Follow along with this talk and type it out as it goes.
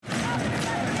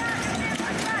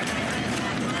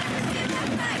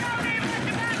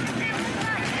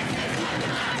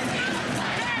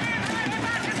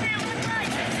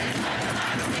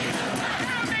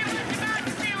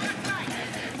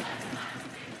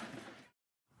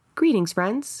Greetings,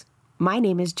 friends. My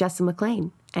name is Jessa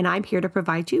McLean, and I'm here to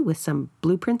provide you with some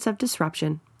blueprints of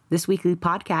disruption. This weekly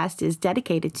podcast is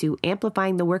dedicated to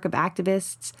amplifying the work of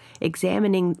activists,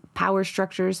 examining power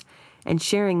structures, and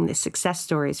sharing the success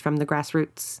stories from the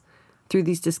grassroots. Through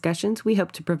these discussions, we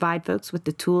hope to provide folks with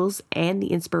the tools and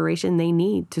the inspiration they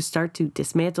need to start to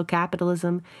dismantle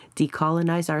capitalism,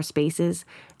 decolonize our spaces,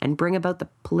 and bring about the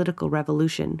political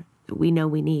revolution that we know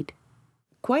we need.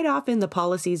 Quite often, the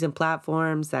policies and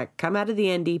platforms that come out of the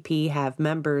NDP have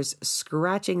members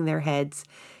scratching their heads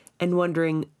and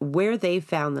wondering where they've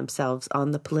found themselves on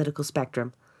the political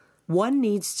spectrum. One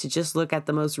needs to just look at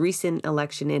the most recent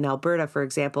election in Alberta, for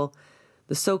example,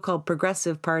 the so-called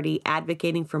Progressive Party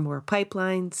advocating for more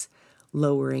pipelines,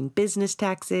 lowering business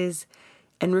taxes,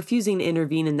 and refusing to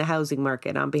intervene in the housing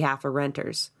market on behalf of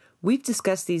renters. We've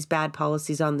discussed these bad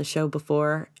policies on the show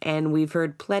before, and we've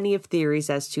heard plenty of theories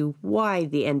as to why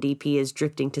the NDP is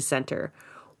drifting to center,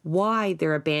 why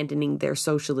they're abandoning their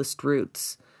socialist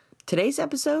roots. Today's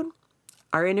episode,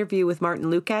 our interview with Martin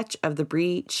Lukács of The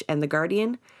Breach and The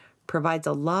Guardian, provides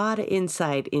a lot of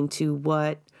insight into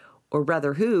what, or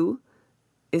rather who,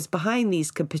 is behind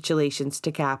these capitulations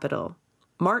to capital.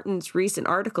 Martin's recent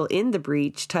article in The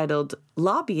Breach, titled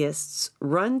 "Lobbyists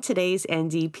Run Today's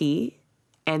NDP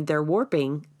and They're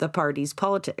Warping the Party's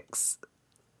Politics,"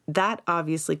 that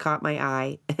obviously caught my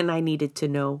eye, and I needed to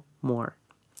know more.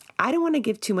 I don't want to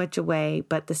give too much away,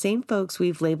 but the same folks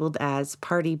we've labeled as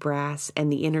party brass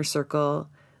and the inner circle,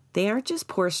 they aren't just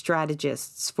poor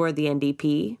strategists for the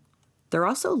NDP. They're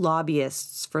also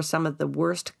lobbyists for some of the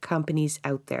worst companies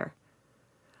out there.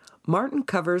 Martin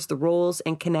covers the roles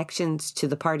and connections to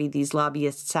the party these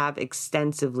lobbyists have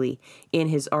extensively in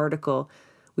his article.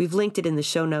 We've linked it in the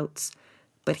show notes.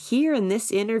 But here in this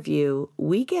interview,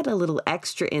 we get a little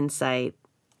extra insight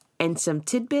and some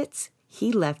tidbits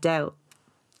he left out.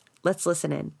 Let's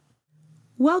listen in.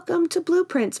 Welcome to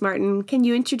Blueprints, Martin. Can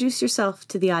you introduce yourself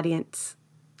to the audience?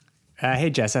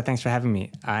 Hey, Jessa. Thanks for having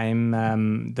me. I'm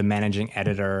the managing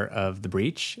editor of The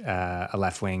Breach, a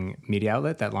left-wing media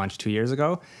outlet that launched 2 years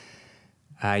ago.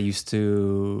 I used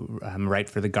to write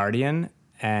for The Guardian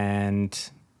and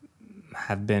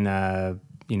have been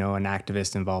an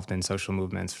activist involved in social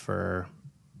movements for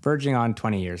verging on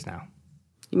 20 years now.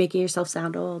 You're making yourself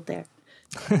sound old there.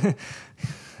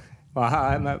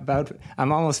 Well,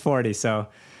 I'm almost 40, so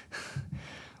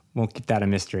we'll keep that a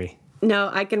mystery. No,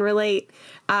 I can relate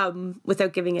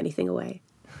without giving anything away.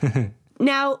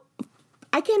 Now,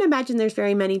 I can't imagine there's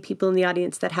very many people in the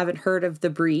audience that haven't heard of The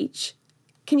Breach.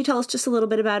 Can you tell us just a little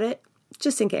bit about it,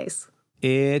 just in case?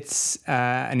 It's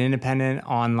an independent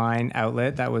online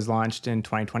outlet that was launched in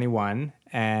 2021,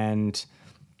 and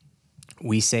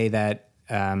we say that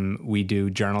we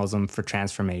do journalism for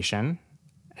transformation.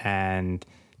 And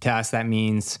to us, that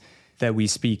means that we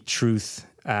speak truth,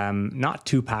 not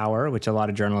to power, which a lot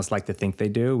of journalists like to think they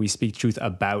do. We speak truth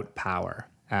about power.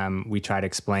 We try to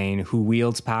explain who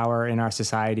wields power in our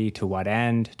society, to what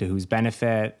end, to whose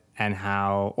benefit, and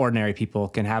how ordinary people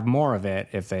can have more of it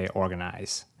if they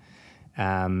organize.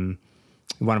 One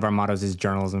of our mottos is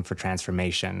journalism for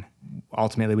transformation.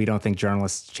 Ultimately, we don't think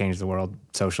journalists change the world.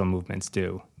 Social movements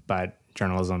do, but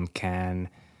journalism can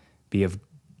be of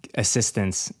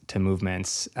assistance to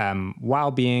movements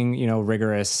while being,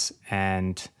 rigorous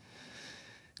and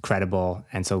credible.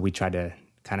 And so we try to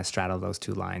kind of straddle those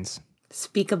two lines.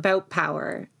 Speak about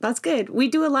power. That's good. We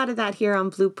do a lot of that here on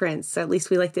Blueprints. At least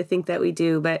we like to think that we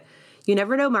do. But you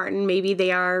never know, Martin. Maybe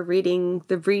they are reading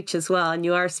The Breach as well, and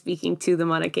you are speaking to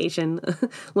them on occasion.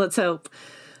 Let's hope.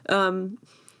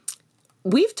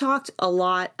 We've talked a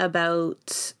lot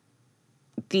about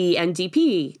the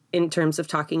NDP in terms of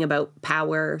talking about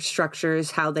power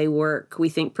structures, how they work. We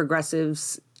think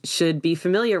progressives should be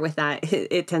familiar with that.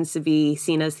 It tends to be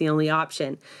seen as the only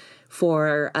option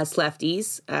for us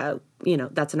lefties.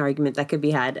 That's an argument that could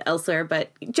be had elsewhere,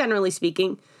 but generally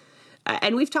speaking,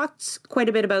 and we've talked quite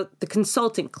a bit about the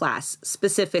consultant class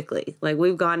specifically. Like,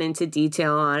 we've gone into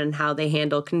detail on how they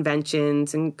handle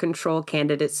conventions and control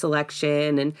candidate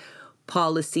selection and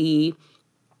policy,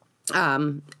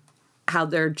 how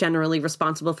they're generally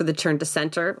responsible for the turn to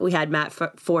center. We had Matt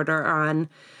Forder on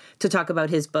to talk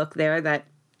about his book there that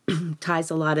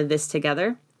ties a lot of this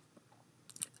together.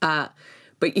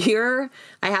 But here,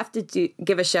 I have to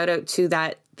give a shout out to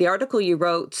the article you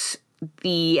wrote.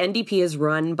 The NDP is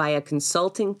run by a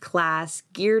consulting class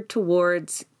geared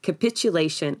towards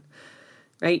capitulation,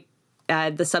 right?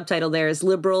 The subtitle there is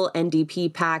Liberal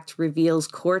NDP Pact Reveals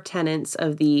Core Tenets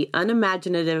of the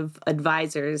Unimaginative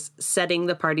Advisors Setting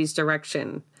the Party's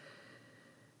Direction.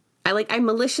 I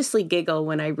maliciously giggle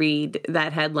when I read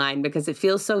that headline because it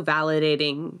feels so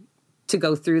validating to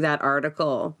go through that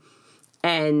article.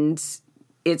 And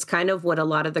it's kind of what a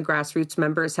lot of the grassroots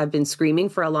members have been screaming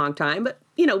for a long time. But,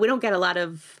 we don't get a lot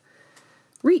of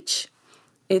reach.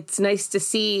 It's nice to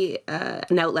see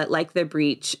an outlet like The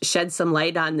Breach shed some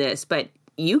light on this, but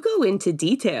you go into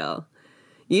detail.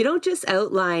 You don't just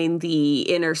outline the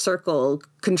inner circle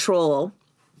control,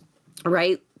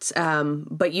 right?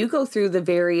 But you go through the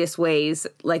various ways,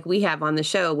 like we have on the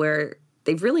show, where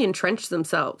they've really entrenched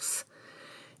themselves.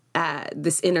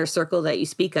 This inner circle that you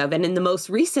speak of. And in the most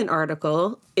recent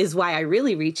article is why I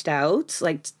really reached out.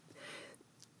 Like,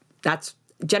 that's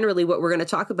generally what we're going to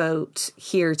talk about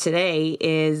here today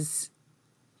is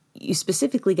you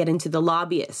specifically get into the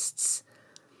lobbyists.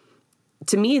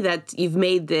 To me, that you've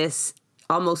made this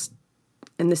almost,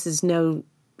 and this is no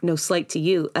slight to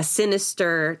you, a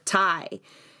sinister tie.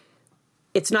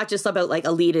 It's not just about like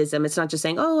elitism. It's not just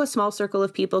saying, a small circle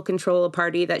of people control a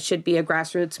party that should be a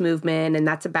grassroots movement, and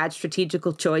that's a bad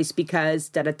strategical choice because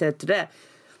da-da-da-da-da.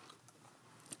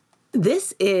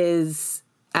 This is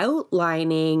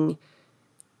outlining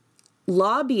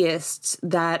lobbyists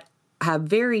that have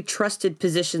very trusted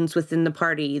positions within the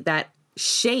party that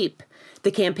shape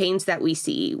the campaigns that we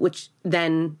see, which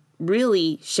then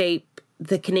really shape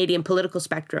the Canadian political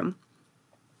spectrum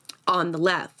on the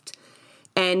left.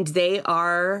 And they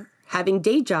are having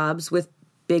day jobs with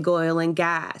big oil and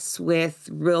gas, with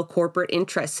real corporate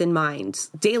interests in mind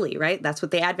daily, right? That's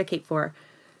what they advocate for.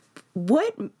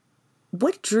 What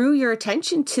drew your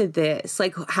attention to this?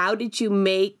 Like, how did you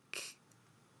make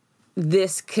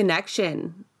this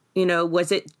connection?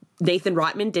 Was it Nathan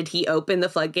Rotman? Did he open the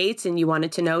floodgates and you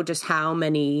wanted to know just how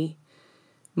many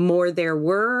more there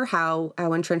were, how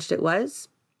entrenched it was?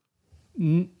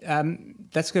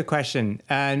 That's a good question.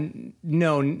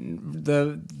 No,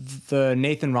 the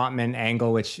Nathan Rotman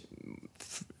angle, which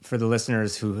for the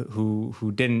listeners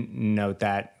who didn't note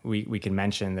that, we can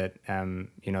mention that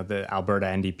the Alberta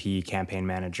NDP campaign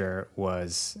manager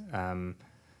was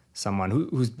someone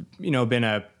who's been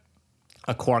a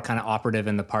core kind of operative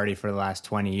in the party for the last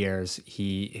 20 years.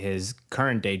 His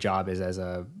current day job is as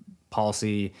a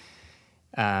policy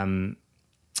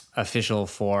official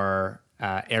for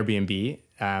Airbnb,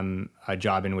 a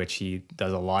job in which he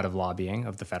does a lot of lobbying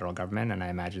of the federal government, and I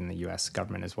imagine the U.S.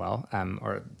 government as well,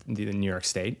 or the New York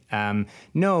State.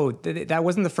 No, that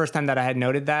wasn't the first time that I had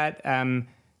noted that.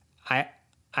 I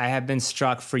have been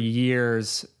struck for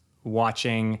years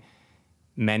watching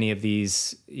many of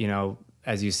these,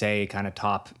 as you say, kind of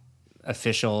top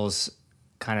officials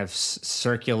kind of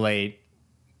circulate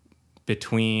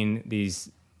between these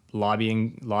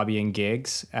lobbying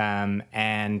gigs and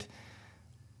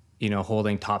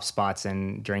holding top spots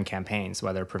during campaigns,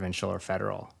 whether provincial or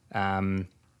federal. And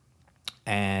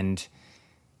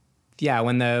yeah,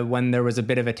 when there was a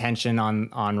bit of attention on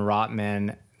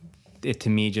Rotman, it to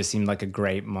me just seemed like a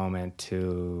great moment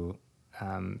to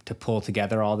pull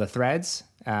together all the threads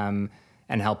and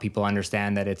help people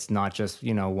understand that it's not just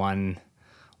one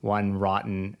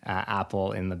rotten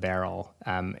apple in the barrel.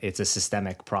 It's a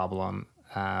systemic problem,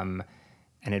 and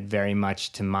it very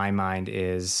much, to my mind,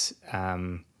 is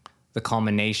the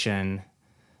culmination,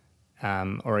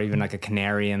 or even like a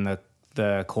canary in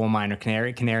the coal mine, or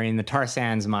canary in the tar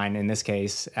sands mine in this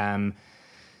case,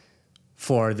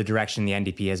 for the direction the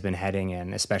NDP has been heading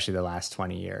in, especially the last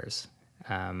 20 years.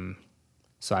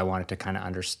 So I wanted to kind of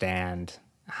understand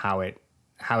how it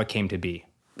came to be.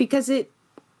 Because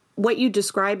what you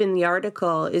describe in the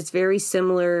article is very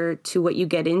similar to what you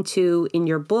get into in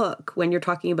your book when you're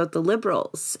talking about the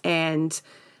Liberals and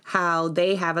how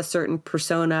they have a certain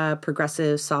persona: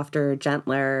 progressive, softer,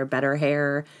 gentler, better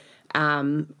hair,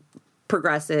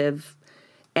 progressive,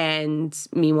 and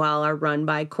meanwhile are run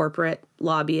by corporate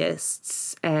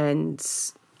lobbyists, and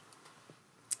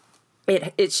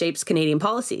it shapes Canadian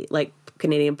policy, like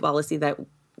Canadian policy that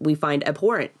we find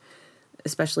abhorrent,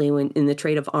 especially when in the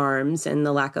trade of arms and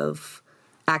the lack of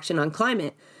action on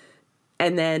climate.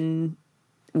 And then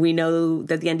we know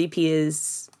that the NDP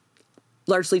is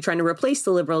largely trying to replace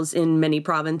the Liberals in many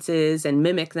provinces and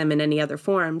mimic them in any other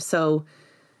form. So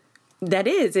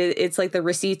it's like the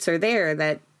receipts are there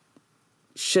that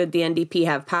should the NDP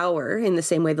have power in the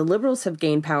same way the Liberals have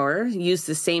gained power, use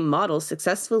the same model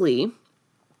successfully,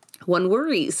 one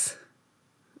worries.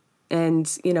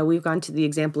 And, we've gone to the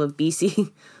example of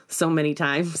BC so many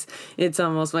times. It's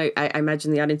almost like, I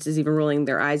imagine the audience is even rolling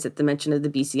their eyes at the mention of the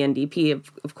BC NDP,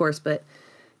 of course, but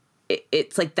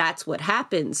it's like that's what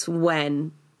happens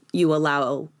when you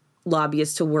allow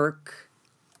lobbyists to work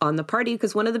on the party.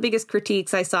 Because one of the biggest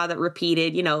critiques I saw that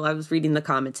repeated, I was reading the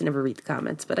comments. I never read the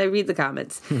comments, but I read the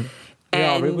comments.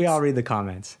 We all read the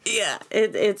comments. Yeah,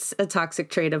 it's a toxic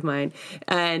trait of mine.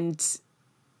 And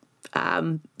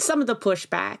some of the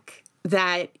pushback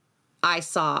that I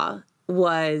saw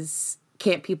was,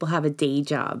 can't people have a day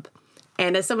job?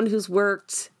 And as someone who's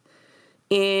worked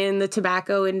in the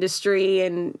tobacco industry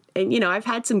and I've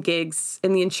had some gigs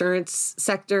in the insurance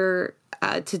sector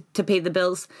to pay the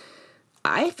bills,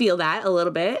 I feel that a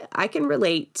little bit. I can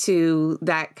relate to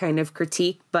that kind of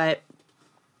critique, but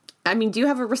I mean, do you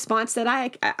have a response that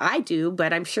I do,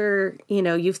 but I'm sure,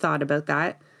 you've thought about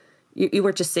that. You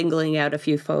weren't just singling out a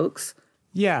few folks.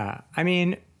 Yeah. I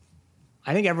mean,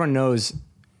 I think everyone knows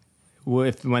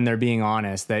when they're being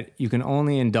honest that you can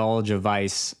only indulge a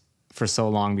vice for so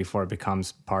long before it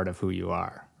becomes part of who you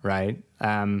are. Right.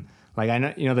 Like I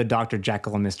know, the Dr.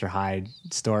 Jekyll and Mr. Hyde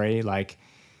story, like,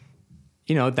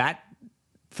 that,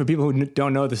 for people who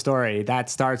don't know the story, that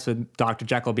starts with Dr.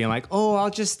 Jekyll being like, "Oh, I'll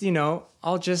just allow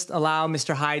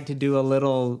Mr. Hyde to do a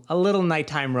little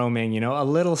nighttime roaming, a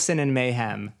little sin and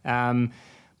mayhem."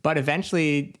 But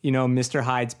eventually, Mr.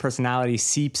 Hyde's personality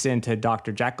seeps into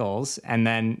Dr. Jekyll's, and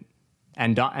then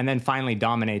finally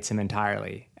dominates him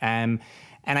entirely. And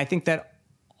I think that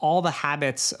all the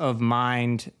habits of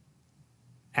mind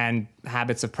and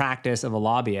habits of practice of a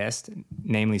lobbyist,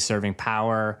 namely serving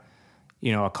power,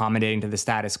 accommodating to the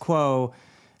status quo,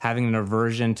 having an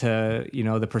aversion to,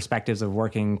 the perspectives of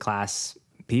working class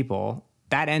people,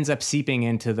 that ends up seeping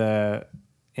into the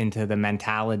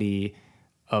mentality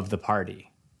of the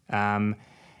party.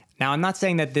 Now, I'm not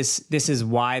saying that this is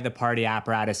why the party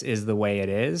apparatus is the way it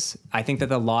is. I think that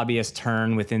the lobbyist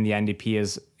turn within the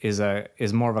NDP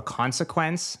is more of a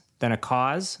consequence than a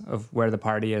cause of where the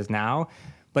party is now,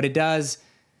 but it does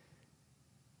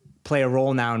play a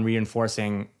role now in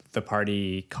reinforcing the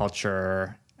party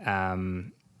culture,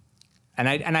 and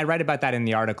I write about that in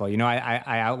the article.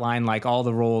 I outline like all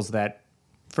the roles that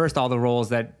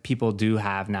people do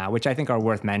have now, which I think are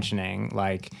worth mentioning.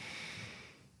 Like,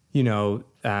 one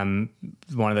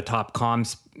of the top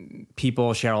comms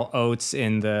people, Cheryl Oates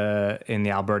in the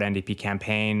Alberta NDP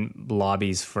campaign,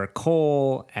 lobbies for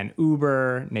coal and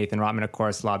Uber. Nathan Rotman, of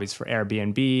course, lobbies for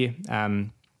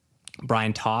Airbnb.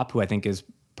 Brian Topp, who I think is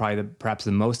probably perhaps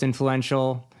the most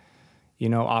influential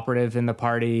operative in the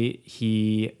party.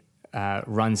 He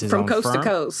runs his own firm. From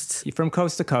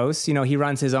coast to coast. He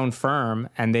runs his own firm,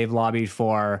 and they've lobbied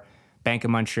for Bank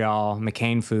of Montreal,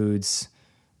 McCain Foods,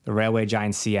 the railway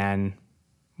giant CN,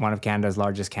 one of Canada's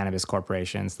largest cannabis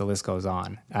corporations. The list goes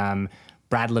on.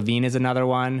 Brad Levine is another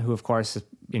one who, of course, is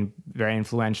very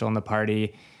influential in the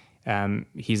party.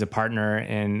 He's a partner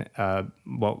in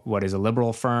what is a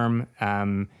liberal firm.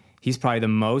 He's probably the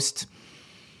most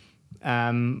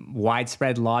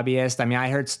widespread lobbyist. I mean, I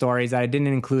heard stories that I didn't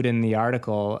include in the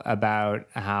article about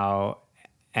how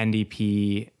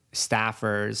NDP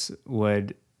staffers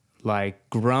would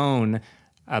groan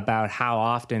about how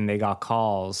often they got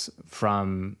calls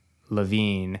from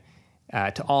Levine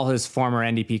to all his former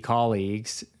NDP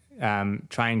colleagues,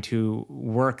 trying to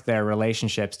work their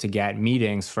relationships to get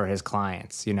meetings for his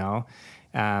clients.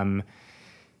 Brad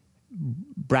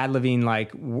Levine,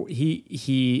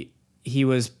 he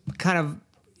was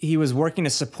working to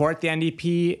support the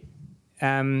NDP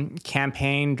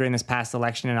campaign during this past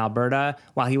election in Alberta,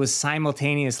 while he was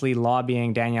simultaneously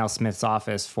lobbying Danielle Smith's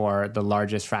office for the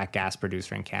largest frack gas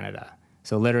producer in Canada.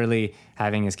 So literally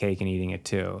having his cake and eating it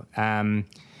too.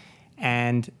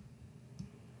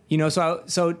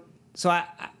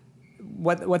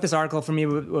 What this article for me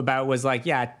about was trying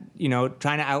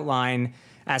to outline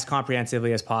as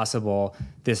comprehensively as possible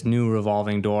this new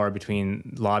revolving door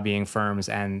between lobbying firms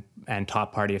and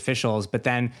top party officials. But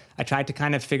then I tried to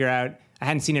kind of figure out, I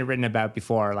hadn't seen it written about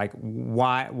before,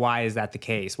 why is that the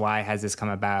case? Why has this come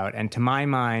about? And to my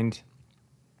mind,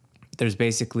 there's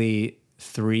basically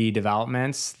three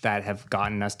developments that have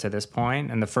gotten us to this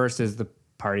point. And the first is the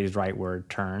party's rightward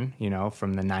turn,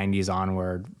 from the 90s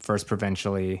onward, first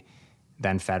provincially,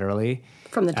 then federally.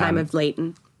 From the time of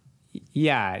Layton.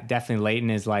 Yeah, definitely.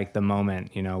 Layton is the moment,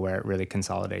 where it really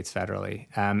consolidates federally.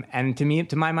 And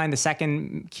to my mind, the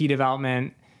second key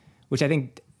development, which I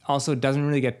think also doesn't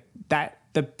really get that,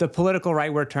 the political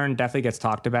rightward turn definitely gets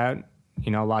talked about.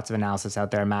 Lots of analysis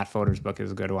out there. Matt Fodor's book is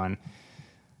a good one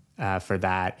for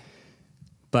that.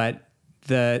 But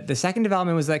the second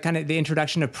development was kind of the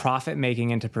introduction of profit making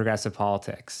into progressive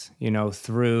politics,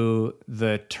 through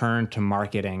the turn to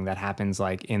marketing that happens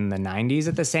in the 90s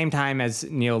at the same time as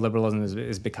neoliberalism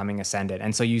is becoming ascendant.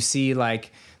 And so you see the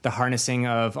harnessing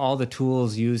of all the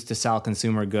tools used to sell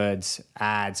consumer goods,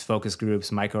 ads, focus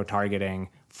groups, micro-targeting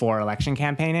for election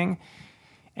campaigning.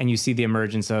 And you see the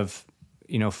emergence of,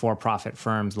 for-profit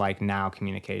firms like Now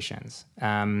Communications.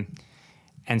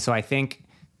 And so I think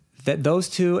that those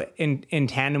two in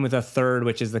tandem with a third,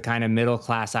 which is the kind of middle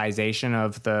classization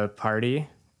of the party,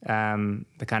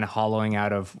 the kind of hollowing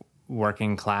out of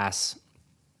working class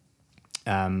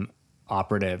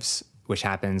operatives, which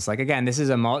happens like, again, this is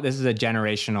a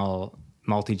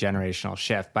multi-generational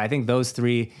shift. But I think those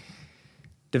three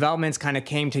developments kind of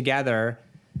came together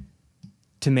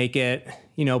to make it,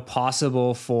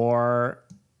 possible for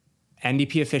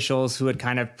NDP officials who had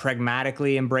kind of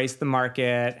pragmatically embraced the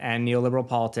market and neoliberal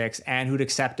politics, and who'd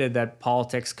accepted that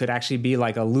politics could actually be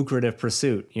like a lucrative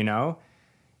pursuit,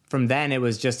 From then, it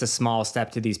was just a small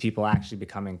step to these people actually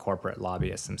becoming corporate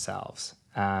lobbyists themselves.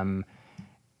 And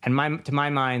to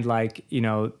my mind,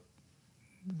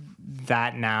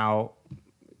 that now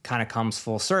kind of comes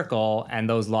full circle, and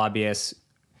those lobbyists,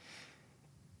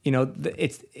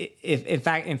 in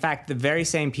fact, the very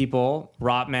same people,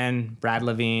 Rotman, Brad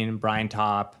Levine, Brian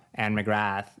Topp, and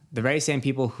McGrath, the very same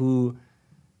people who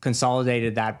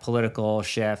consolidated that political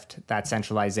shift, that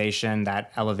centralization,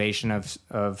 that elevation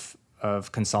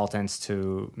of consultants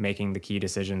to making the key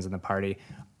decisions in the party,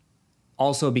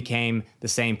 also became the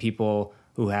same people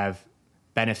who have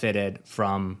benefited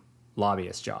from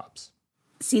lobbyist jobs.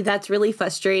 See, that's really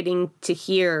frustrating to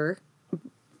hear,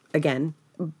 again,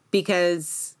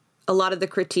 because a lot of the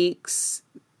critiques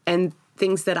and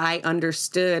things that I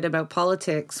understood about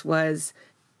politics was,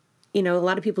 a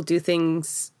lot of people do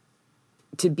things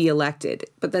to be elected,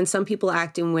 but then some people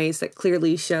act in ways that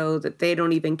clearly show that they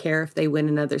don't even care if they win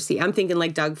another seat. I'm thinking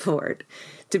like Doug Ford,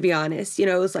 to be honest.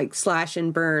 It was like slash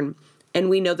and burn. And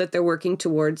we know that they're working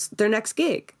towards their next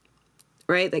gig,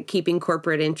 right? Like keeping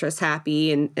corporate interests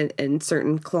happy and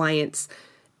certain clients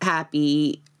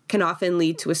happy can often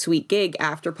lead to a sweet gig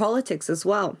after politics as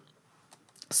well.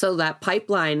 So that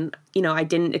pipeline, I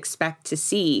didn't expect to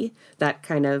see that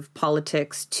kind of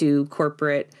politics to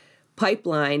corporate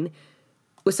pipeline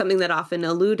was something that often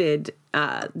eluded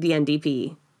the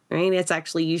NDP, right? It's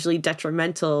actually usually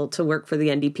detrimental to work for the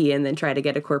NDP and then try to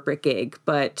get a corporate gig,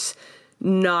 but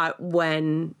not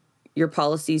when your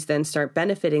policies then start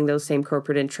benefiting those same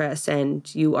corporate interests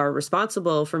and you are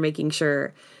responsible for making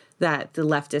sure that the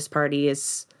leftist party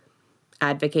is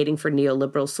advocating for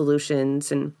neoliberal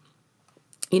solutions and,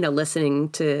 listening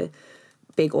to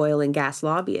big oil and gas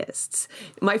lobbyists.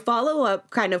 My follow-up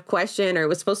kind of question, or it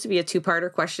was supposed to be a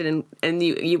two-parter question, and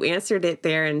you answered it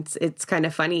there, and it's kind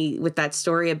of funny with that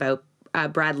story about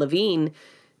Brad Levine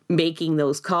making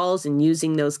those calls and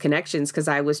using those connections, because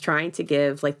I was trying to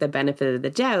give like the benefit of the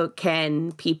doubt.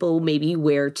 Can people maybe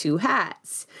wear two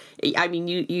hats? I mean,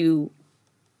 you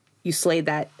slayed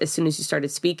that as soon as you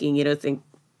started speaking, think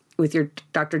with your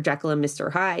Dr. Jekyll and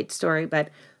Mr. Hyde story, but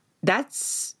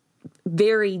that's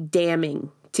very damning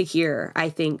to hear, I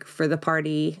think, for the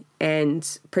party,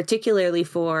 and particularly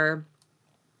for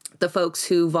the folks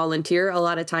who volunteer a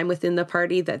lot of time within the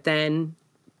party that then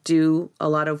do a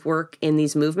lot of work in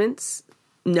these movements,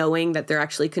 knowing that they're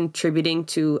actually contributing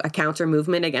to a counter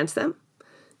movement against them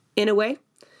in a way.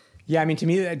 Yeah, I mean, to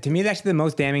me, actually the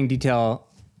most damning detail,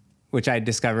 which I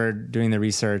discovered doing the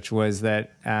research, was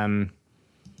that,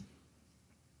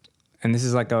 and this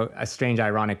is like a strange,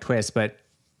 ironic twist, but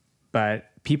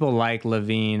people like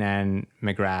Levine and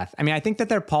McGrath, I mean, I think that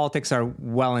their politics are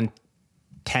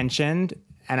well-intentioned,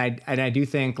 and I do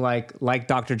think like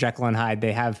Dr. Jekyll and Hyde,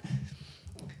 they have,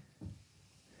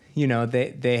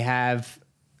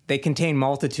 they contain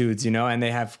multitudes, and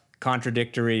they have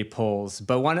contradictory poles.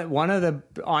 But one of the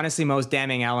honestly most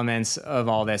damning elements of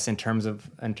all this, in terms of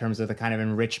the kind of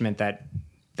enrichment that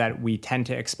we tend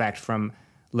to expect from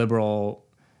liberal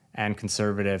and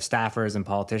conservative staffers and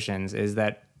politicians, is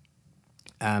that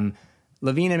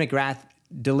Levine and McGrath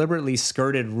deliberately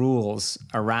skirted rules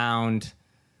around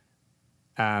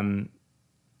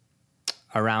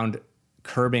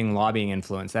curbing lobbying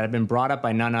influence that have been brought up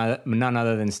by none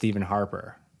other than Stephen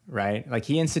Harper, right? Like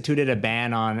he instituted a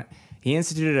ban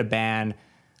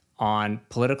on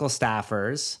political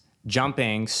staffers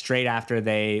jumping straight after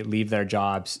they leave their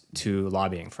jobs to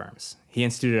lobbying firms. He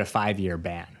instituted a 5-year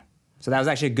ban. So that was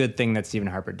actually a good thing that Stephen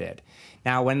Harper did.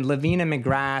 Now, when Levine and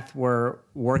McGrath were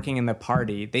working in the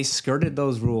party, they skirted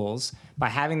those rules by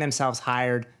having themselves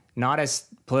hired not as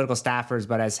political staffers,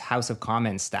 but as House of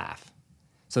Commons staff.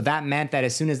 So that meant that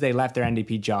as soon as they left their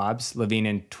NDP jobs, Levine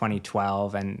in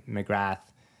 2012 and McGrath,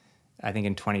 I think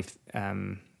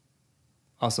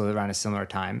also around a similar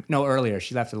time. No, earlier.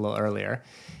 She left a little earlier.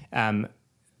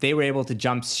 They were able to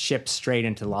jump ship straight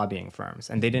into lobbying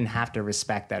firms, and they didn't have to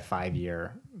respect that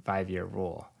 5-year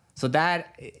rule. So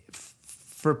that,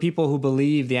 for people who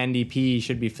believe the NDP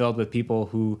should be filled with people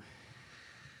who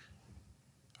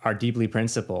are deeply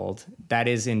principled, that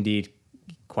is indeed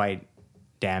quite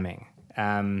damning.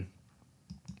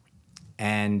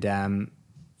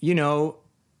 You know,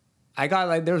 I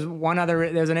got there's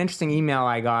an interesting email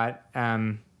I got,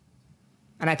 and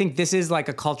I think this is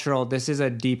a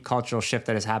deep cultural shift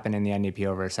that has happened in the NDP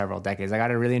over several decades. I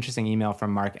got a really interesting email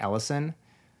from Mark Ellison,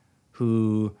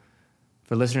 who,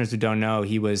 for listeners who don't know,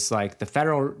 he was the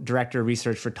federal director of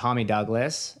research for Tommy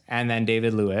Douglas and then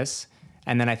David Lewis.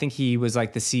 And then I think he was the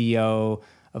CEO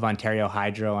of Ontario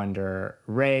Hydro under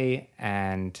Ray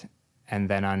and then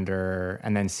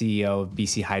CEO of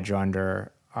BC Hydro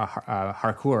under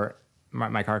Harcourt,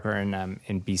 Mike Harcourt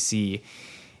in BC.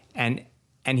 And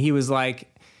he was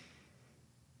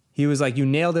you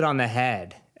nailed it on the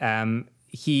head.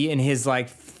 He, in his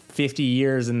 50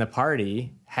 years in the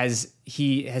party,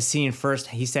 he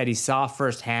saw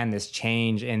firsthand this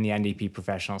change in the NDP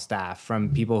professional staff,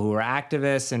 from people who were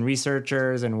activists and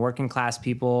researchers and working class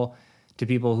people to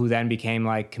people who then became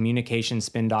communication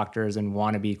spin doctors and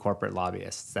wannabe corporate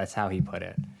lobbyists. That's how he put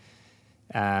it.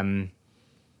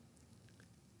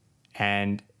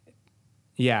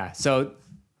 So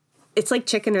it's like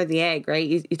chicken or the egg, right?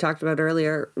 You talked about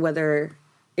earlier whether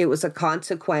it was a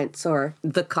consequence or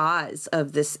the cause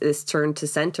of this turn to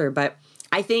center. But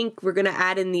I think we're going to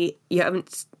add in you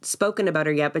haven't spoken about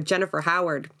her yet, but Jennifer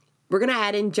Howard. We're going to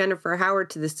add in Jennifer Howard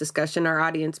to this discussion. Our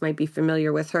audience might be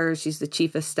familiar with her. She's the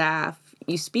chief of staff.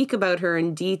 You speak about her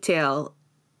in detail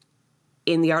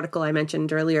in the article I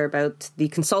mentioned earlier about the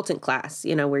consultant class,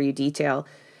 where you detail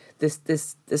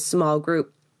this small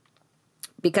group,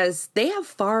 because they have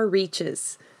far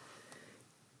reaches.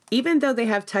 Even though they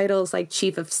have titles like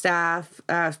chief of staff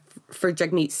for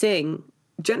Jagmeet Singh,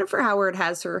 Jennifer Howard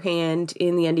has her hand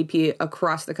in the NDP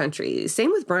across the country.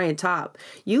 Same with Brian Topp.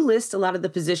 You list a lot of the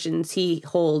positions he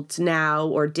holds now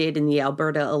or did in the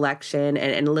Alberta election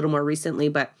and a little more recently,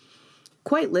 but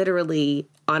quite literally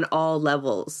on all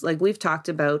levels. We've talked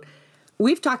about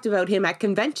him at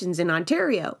conventions in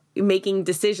Ontario, making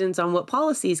decisions on what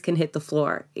policies can hit the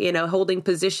floor, holding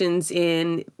positions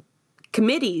in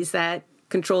committees that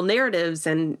control narratives.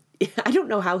 And I don't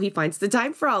know how he finds the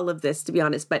time for all of this, to be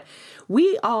honest, but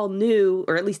we all knew,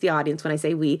 or at least the audience, when I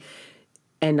say we,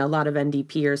 and a lot of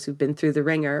NDPers who've been through the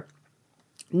ringer,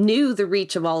 knew the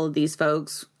reach of all of these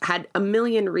folks, had a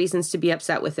million reasons to be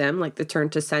upset with him, like the turn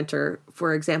to center,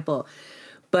 for example.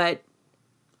 But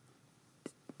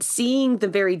seeing the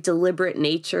very deliberate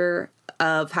nature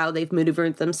of how they've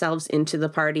maneuvered themselves into the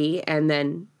party and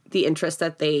then the interest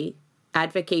that they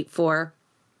advocate for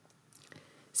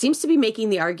seems to be making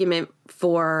the argument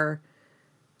for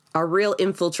a real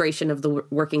infiltration of the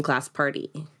working class party,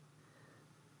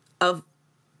 of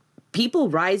people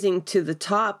rising to the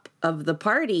top of the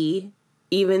party,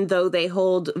 even though they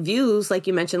hold views, like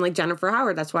you mentioned, like Jennifer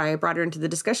Howard. That's why I brought her into the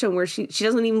discussion, where she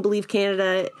doesn't even believe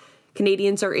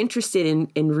Canadians are interested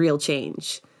in real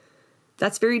change.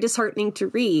 That's very disheartening to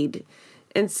read.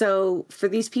 And so for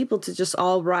these people to just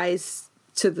all rise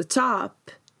to the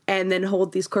top and then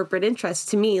hold these corporate interests,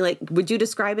 to me, would you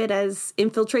describe it as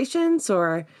infiltrations,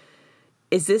 or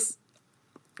is this,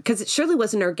 because it surely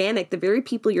wasn't organic. The very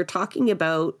people you're talking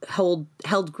about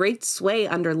held great sway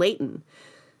under Layton.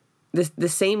 The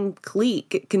same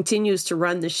clique continues to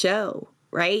run the show,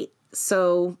 right?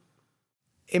 So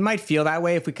it might feel that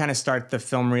way if we kind of start the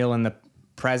film reel in the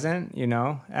present,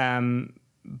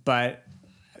 but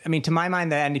I mean, to my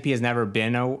mind, the NDP has never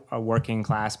been a working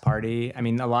class party. I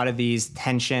mean, a lot of these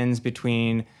tensions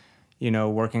between,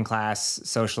 working class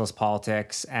socialist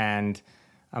politics and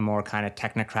a more kind of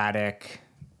technocratic,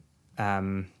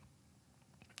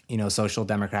 social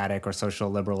democratic or social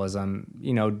liberalism,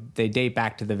 they date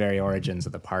back to the very origins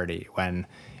of the party, when,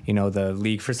 the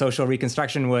League for Social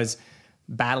Reconstruction was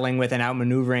battling with and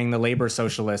outmaneuvering the labor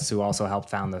socialists who also helped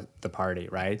found the party,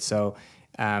 right? So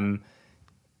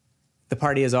the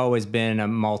party has always been a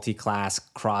multi-class,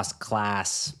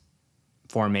 cross-class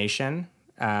formation.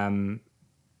 And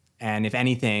if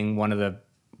anything, one of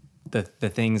the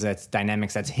things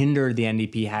dynamics that's hindered the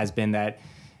NDP has been that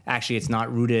actually it's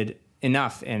not rooted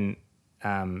enough in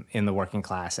the working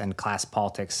class, and class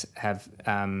politics have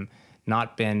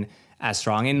not been as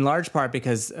strong, in large part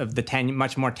because of the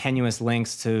much more tenuous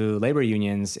links to labor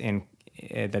unions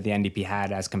that the NDP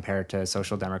had as compared to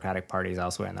social democratic parties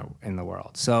elsewhere in the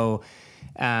world. So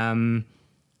I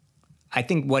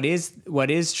think what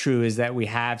is true is that we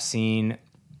have seen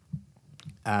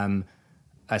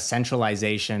a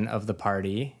centralization of the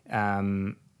party,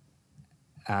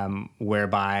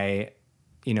 whereby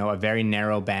a very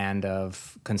narrow band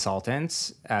of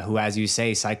consultants who, as you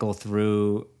say, cycle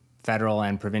through federal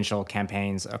and provincial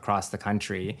campaigns across the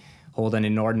country, hold an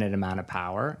inordinate amount of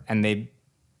power, and they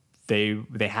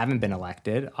they haven't been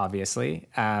elected, obviously,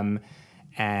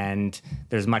 and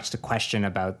there's much to question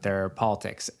about their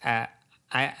politics.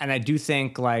 I do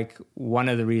think like one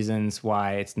of the reasons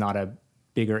why it's not a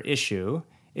bigger issue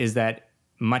is that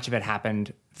much of it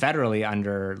happened federally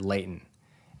under Layton,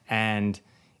 and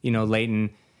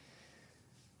Layton.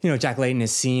 Jack Layton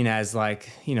is seen as like,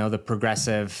 the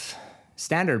progressive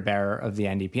standard bearer of the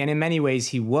NDP. And in many ways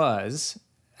he was,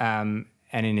 and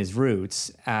in his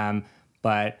roots.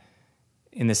 But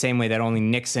in the same way that only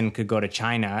Nixon could go to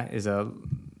China is a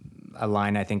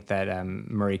line I think that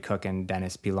Murray Cook and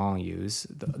Dennis Pilon use.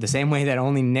 The same way that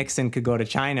only Nixon could go to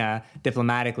China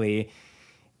diplomatically,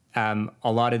 a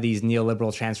lot of these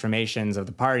neoliberal transformations of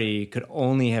the party could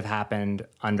only have happened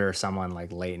under someone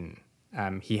like Layton.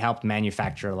 He helped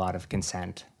manufacture a lot of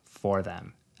consent for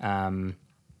them. And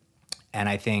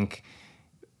I think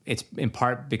it's in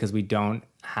part because we don't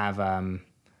have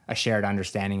a shared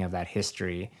understanding of that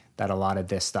history that a lot of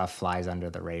this stuff flies under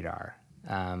the radar.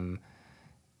 And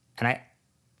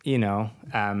you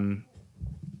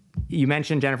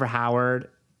mentioned Jennifer Howard.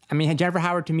 I mean, Jennifer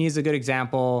Howard to me is a good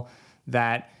example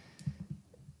that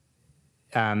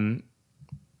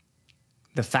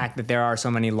the fact that there are so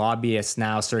many lobbyists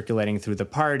now circulating through the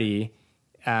party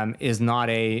is not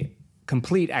a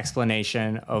complete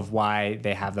explanation of why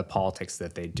they have the politics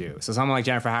that they do. So someone like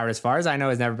Jennifer Howard, as far as I know,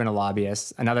 has never been a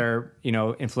lobbyist. Another,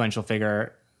 influential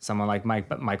figure, someone like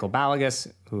Michael Balagas,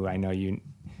 who I know you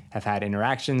have had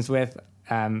interactions with,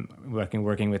 working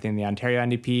within the Ontario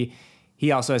NDP.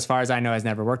 He also, as far as I know, has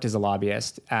never worked as a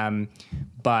lobbyist.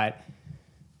 But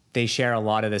they share a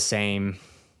lot of the same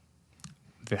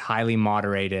highly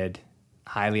moderated,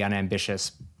 highly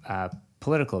unambitious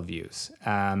political views.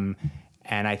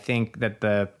 And I think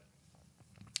that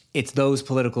it's those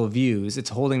political views, it's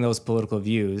holding those political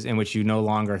views in which you no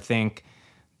longer think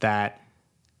that,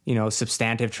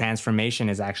 substantive transformation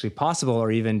is actually possible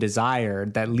or even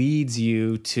desired that leads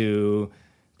you to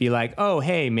be like, oh,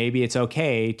 hey, maybe it's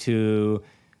okay to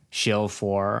shill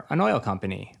for an oil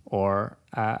company or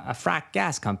a frack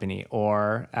gas company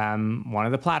or one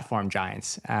of the platform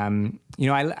giants. I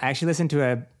actually listened to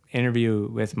an interview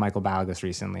with Michael Balagas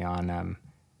recently on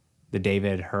the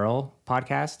David Hurl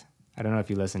podcast. I don't know if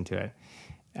you listened to it.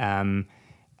 And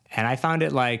I found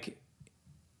it like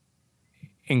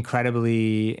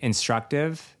incredibly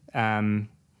instructive. Balagas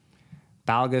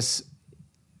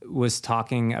was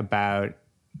talking about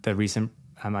the recent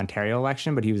Ontario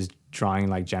election, but he was drawing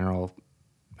like general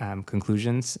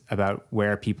conclusions about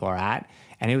where people are at.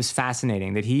 And it was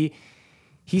fascinating that he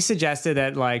suggested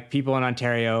that like people in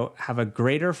Ontario have a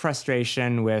greater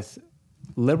frustration with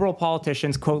liberal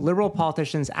politicians, quote, liberal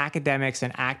politicians, academics,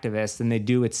 and activists than they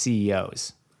do with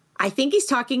CEOs. I think he's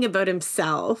talking about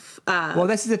himself. Well,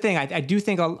 this is the thing. I do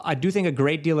think a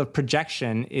great deal of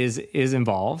projection is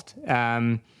involved,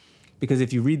 because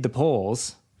if you read the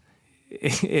polls,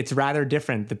 it's rather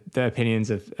different, the opinions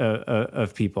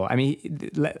of people. I mean,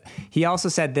 he also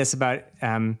said this about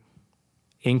the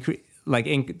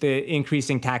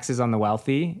increasing taxes on the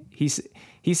wealthy.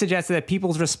 He suggested that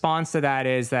people's response to that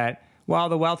is that, well,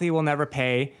 the wealthy will never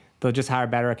pay. They'll just hire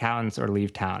better accountants or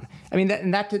leave town. I mean,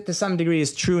 that to some degree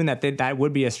is true, and that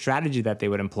would be a strategy that they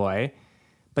would employ.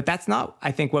 But that's not,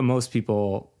 I think, what most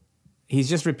people. He's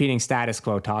just repeating status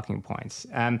quo talking points.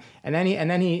 And then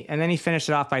he finished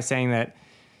it off by saying that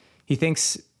he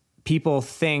thinks people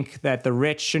think that the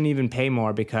rich shouldn't even pay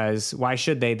more because why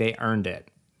should they? They earned it.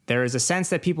 There is a sense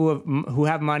that people who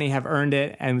have money have earned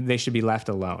it and they should be left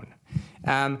alone.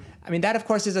 I mean, that of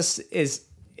course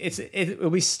it will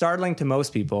be startling to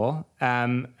most people. I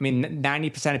mean,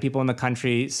 90% of people in the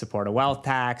country support a wealth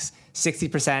tax.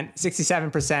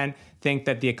 67% think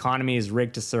that the economy is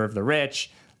rigged to serve the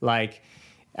rich.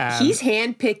 He's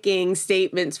handpicking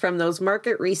statements from those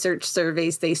market research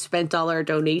surveys they spent all our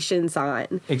donations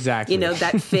on. Exactly.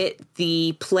 That fit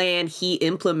the plan he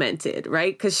implemented,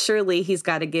 right? Because surely he's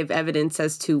got to give evidence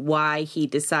as to why he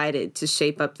decided to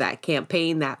shape up that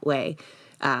campaign that way,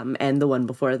 and the one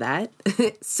before that.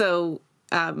 So,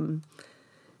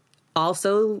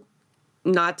 also,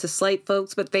 not to slight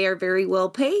folks, but they are very well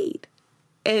paid.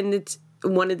 And it's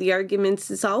one of the arguments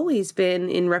has always been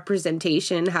in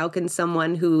representation. How can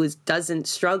someone who doesn't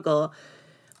struggle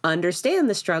understand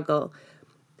the struggle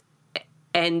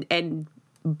and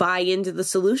buy into the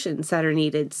solutions that are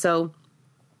needed? So,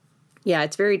 yeah,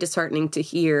 it's very disheartening to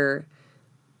hear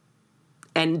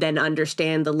and then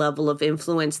understand the level of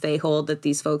influence they hold, that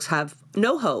these folks have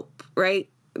no hope, right?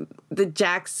 The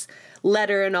Jack's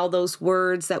letter and all those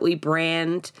words that we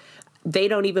brand, they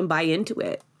don't even buy into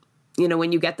it.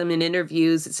 When you get them in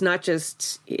interviews, it's not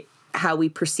just how we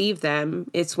perceive them.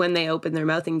 It's when they open their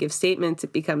mouth and give statements,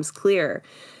 it becomes clear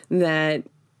that,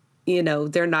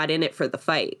 they're not in it for the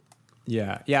fight.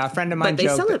 Yeah. Yeah. A friend of mine joked. But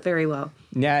they sell it very well.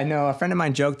 Yeah, no, a friend of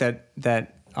mine joked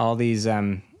that all these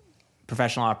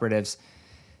professional operatives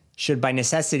should by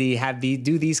necessity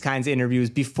do these kinds of interviews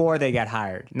before they get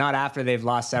hired, not after they've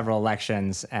lost several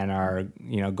elections and are,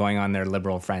 going on their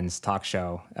liberal friends talk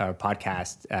show or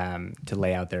podcast to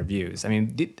lay out their views. I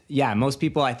mean, most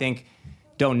people, I think,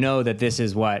 don't know that this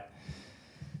is what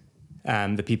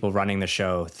the people running the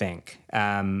show think.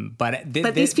 But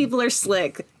these people are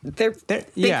slick. They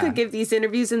could give these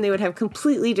interviews and they would have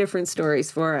completely different stories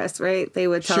for us, right? They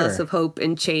would tell us of hope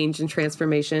and change and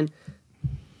transformation.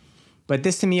 But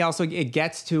this to me also, it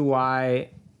gets to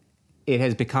why it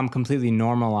has become completely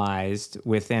normalized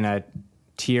within a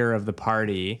tier of the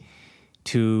party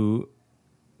to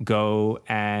go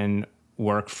and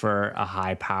work for a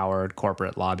high-powered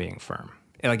corporate lobbying firm.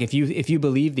 Like if you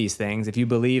believe these things, if you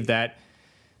believe that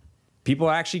people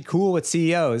are actually cool with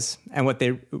CEOs and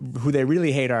who they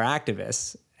really hate are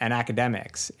activists and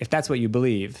academics, if that's what you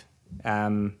believe,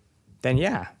 then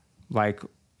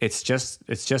it's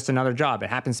just another job. It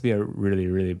happens to be a really,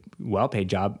 really well-paid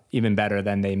job, even better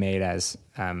than they made as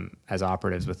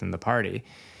operatives within the party.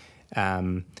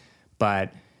 And that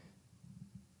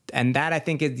I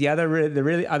think is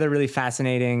the really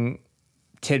fascinating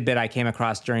tidbit I came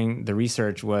across during the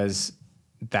research was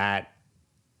that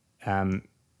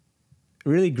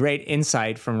really great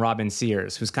insight from Robin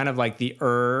Sears, who's kind of like the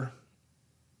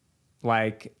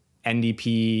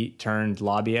NDP turned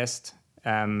lobbyist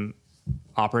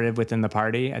operative within the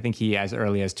party. I think he, as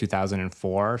early as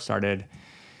 2004, started.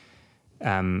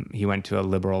 He went to a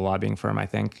liberal lobbying firm, I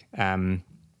think.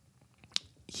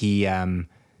 He's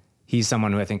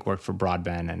someone who I think worked for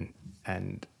Broadbent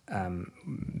and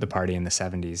the party in the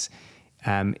 70s.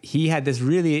 He had this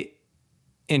really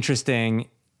interesting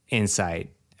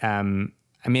insight. I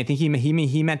think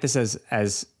he meant this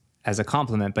as a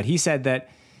compliment, but he said that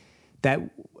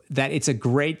it's a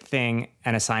great thing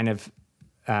and a sign of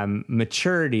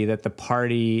maturity that the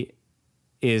party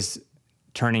is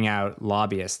turning out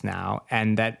lobbyists now,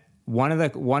 and that one of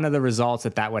the results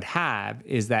that would have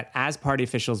is that as party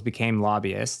officials became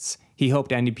lobbyists, he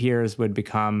hoped NDPers would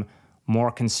become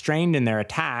more constrained in their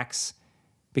attacks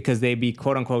because they'd be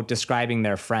quote unquote describing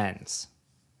their friends.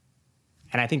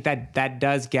 And I think that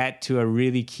does get to a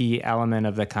really key element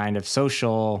of the kind of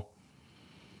social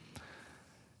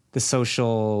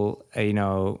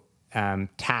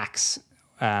tax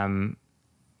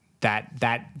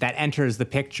that enters the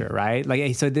picture, right?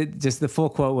 Just the full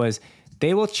quote was,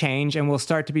 "They will change and will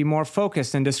start to be more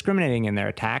focused and discriminating in their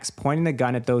attacks, pointing the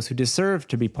gun at those who deserve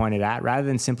to be pointed at, rather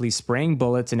than simply spraying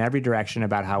bullets in every direction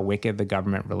about how wicked the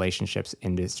government relationships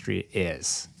industry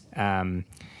is." And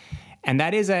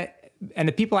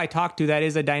the people I talk to, that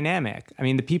is a dynamic. I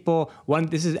mean,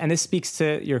 this speaks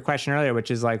to your question earlier, which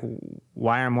is like,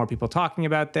 why aren't more people talking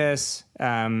about this?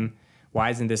 Why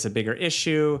isn't this a bigger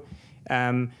issue?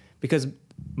 Because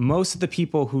most of the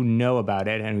people who know about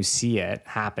it and who see it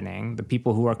happening, the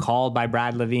people who are called by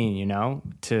Brad Levine, on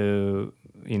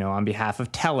behalf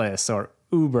of TELUS or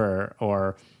Uber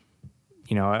or,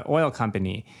 an oil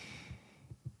company,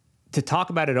 to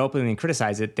talk about it openly and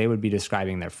criticize it, they would be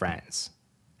describing their friends.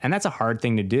 And that's a hard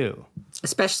thing to do.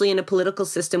 Especially in a political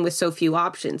system with so few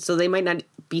options. So they might not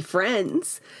be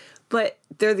friends, but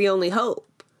they're the only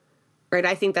hope, right?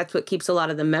 I think that's what keeps a lot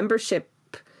of the membership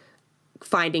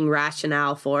finding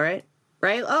rationale for it,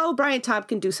 right? Oh, Brian Topp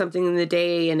can do something in the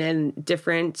day and then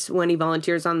different when he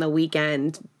volunteers on the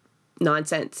weekend.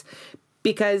 Nonsense.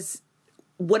 Because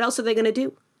what else are they going to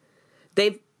do?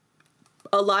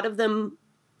 A lot of them,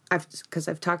 because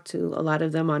I've talked to a lot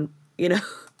of them on,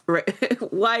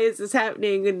 why is this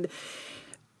happening? And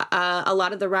a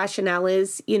lot of the rationale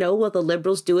is, well, the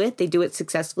liberals do it. They do it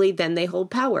successfully. Then they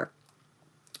hold power.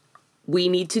 We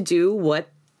need to do what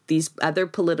these other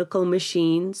political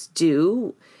machines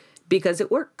do because it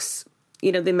works.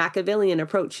 The Machiavellian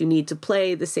approach, you need to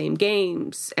play the same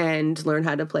games and learn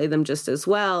how to play them just as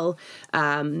well,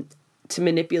 to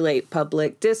manipulate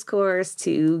public discourse,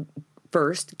 to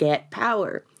first get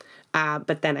power.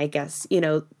 But then I guess,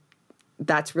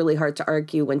 that's really hard to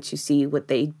argue once you see what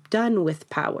they've done with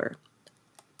power.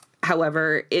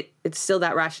 However, it's still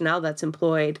that rationale that's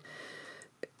employed.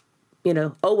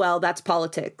 Oh, well, that's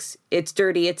politics. It's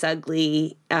dirty, it's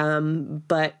ugly,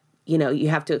 but, you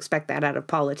have to expect that out of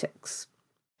politics.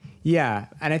 Yeah,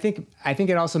 and I think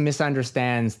it also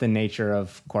misunderstands the nature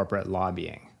of corporate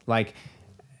lobbying. Like,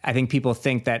 I think people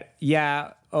think that,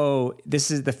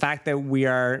 this is the fact that we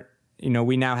are,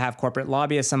 we now have corporate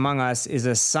lobbyists among us is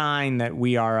a sign that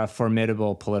we are a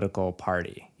formidable political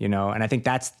party, and I think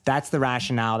that's the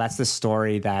rationale. That's the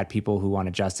story that people who want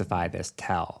to justify this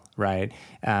tell, right?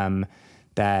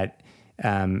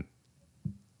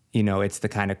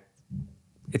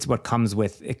 It's what comes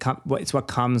with it's what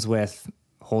comes with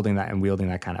holding that and wielding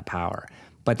that kind of power.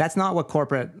 But that's not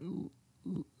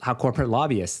how corporate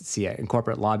lobbyists see it and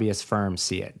corporate lobbyist firms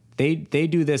see it. They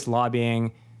do this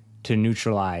lobbying to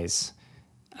neutralize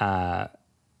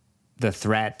the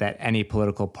threat that any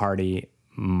political party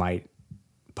might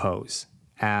pose.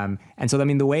 And so,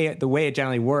 the way it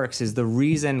generally works is the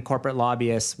reason corporate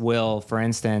lobbyists will, for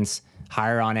instance,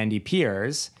 hire on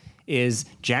NDPers is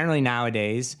generally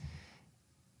nowadays,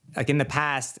 like in the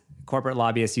past, corporate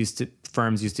lobbyists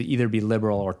firms used to either be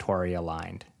liberal or Tory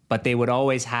aligned, but they would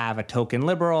always have a token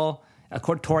liberal. A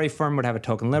Tory firm would have a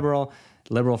token liberal.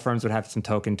 Liberal firms would have some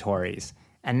token Tories.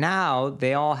 And now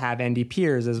they all have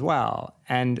NDPers as well.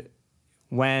 And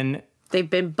when they've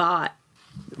been bought,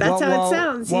 that's how it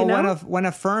sounds. When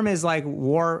a firm is like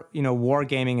war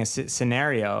gaming a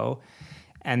scenario,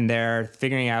 and they're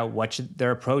figuring out what should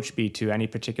their approach be to any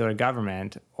particular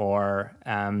government, or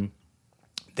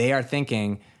they are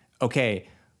thinking, okay,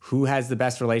 who has the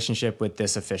best relationship with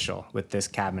this official, with this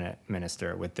cabinet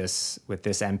minister, with this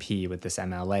MP, with this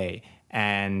MLA,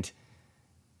 and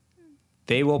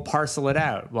they will parcel it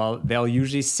out. Well, they'll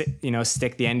usually stick the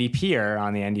NDPer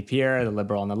on the NDPer, the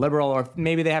liberal on the liberal, or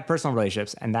maybe they have personal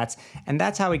relationships, and that's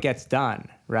how it gets done,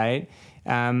 right?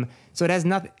 So it has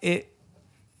nothing.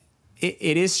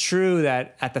 It is true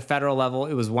that at the federal level,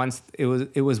 it was once the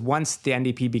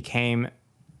NDP became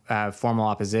formal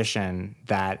opposition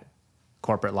that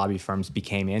corporate lobby firms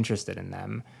became interested in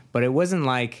them, but it wasn't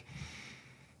like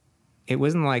to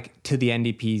the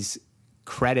NDP's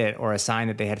credit or a sign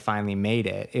that they had finally made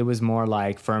it. It was more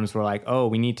like firms were like, oh,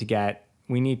 we need to get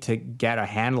a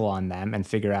handle on them and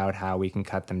figure out how we can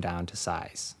cut them down to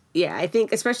size. Yeah, I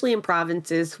think especially in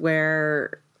provinces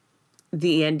where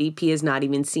the NDP is not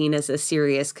even seen as a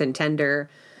serious contender,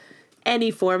 any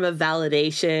form of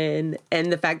validation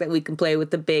and the fact that we can play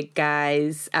with the big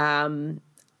guys,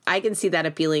 I can see that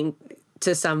appealing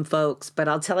to some folks. But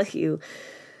I'll tell you,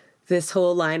 this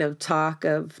whole line of talk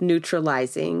of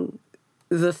neutralizing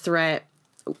the threat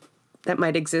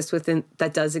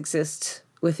that does exist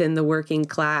within the working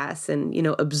class, and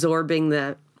absorbing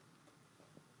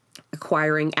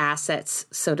acquiring assets,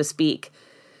 so to speak,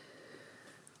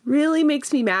 really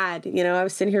makes me mad. I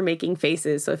was sitting here making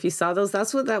faces. So if you saw those,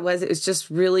 that's what that was. It was just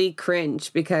really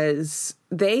cringe because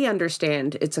they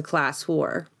understand it's a class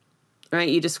war, right?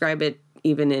 You describe it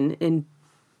even in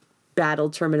battle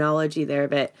terminology there,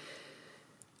 but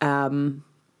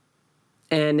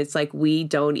and it's like, we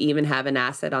don't even have an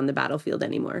asset on the battlefield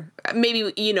anymore.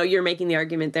 Maybe, you're making the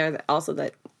argument there that also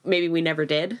that maybe we never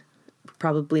did,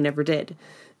 probably never did,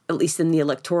 at least in the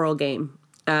electoral game.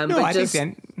 I think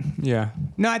the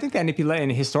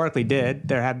NDP historically did.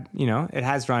 It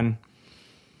has run,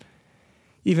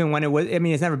 even when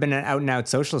it's never been an out and out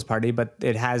socialist party, but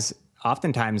it has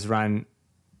oftentimes run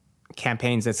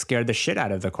campaigns that scared the shit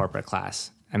out of the corporate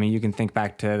class. I mean, you can think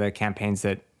back to the campaigns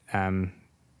that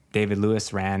David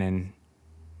Lewis ran in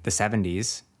the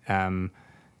 70s, an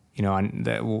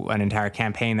entire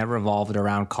campaign that revolved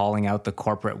around calling out the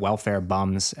corporate welfare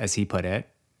bums, as he put it,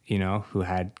 who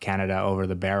had Canada over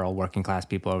the barrel, working class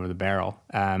people over the barrel.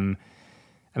 That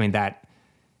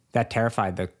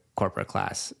terrified the corporate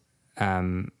class.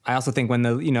 I also think when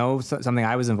something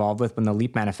I was involved with, when the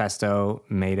LEAP Manifesto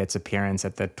made its appearance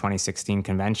at the 2016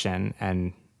 convention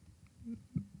and,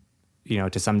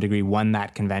 to some degree won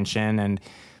that convention and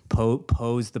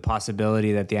posed the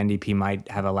possibility that the NDP might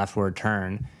have a leftward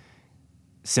turn.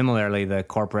 Similarly, the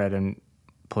corporate and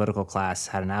political class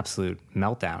had an absolute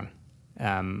meltdown.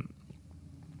 And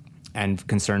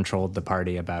concern trolled the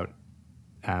party about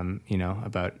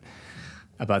that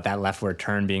leftward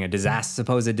turn being a disaster,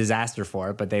 supposed disaster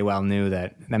for it. But they well knew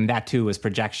that, that too was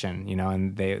projection,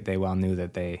 and they well knew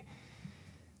that they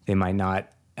might not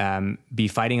be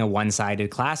fighting a one-sided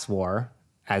class war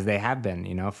as they have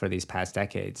been, for these past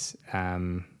decades.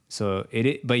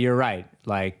 But you're right,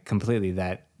 like completely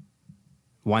that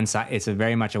it's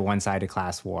very much a one-sided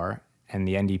class war. And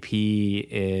the NDP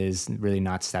is really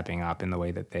not stepping up in the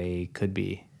way that they could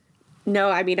be. No,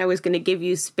 I was going to give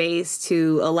you space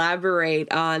to elaborate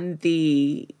on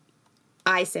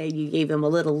I say you gave them a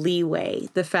little leeway,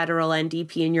 the federal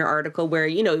NDP in your article, where,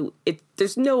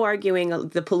 there's no arguing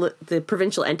the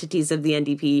provincial entities of the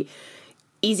NDP,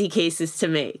 easy cases to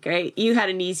make, right? You had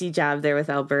an easy job there with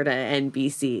Alberta and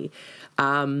BC.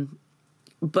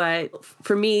 But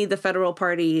for me, the federal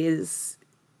party is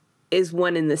is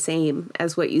one and the same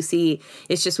as what you see.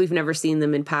 It's just we've never seen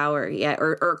them in power yet,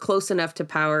 or close enough to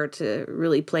power to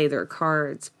really play their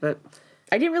cards. But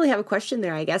I didn't really have a question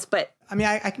there, I guess. But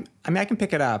I can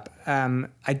pick it up.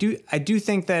 I do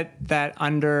think that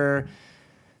under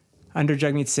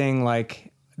Jagmeet Singh,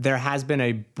 like, there has been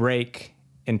a break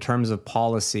in terms of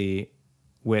policy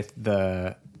with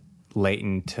the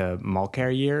Layton to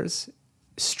Mulcair years,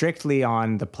 strictly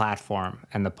on the platform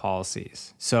and the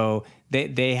policies. So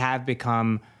they have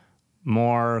become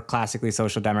more classically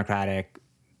social democratic.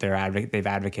 They've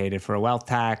advocated for a wealth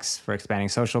tax, for expanding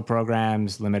social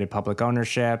programs, limited public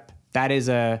ownership. That is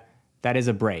a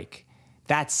break.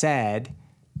 That said,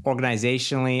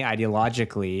 organizationally,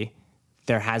 ideologically,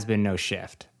 there has been no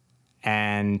shift.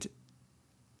 And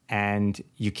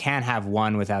you can't have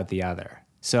one without the other.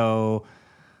 So,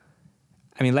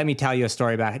 I mean, let me tell you a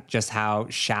story about just how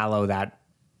shallow that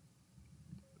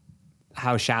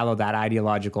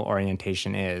ideological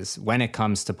orientation is when it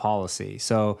comes to policy.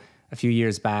 So a few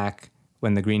years back,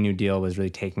 when the Green New Deal was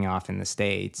really taking off in the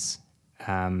States,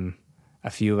 a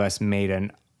few of us made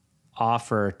an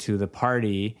offer to the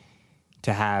party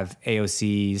to have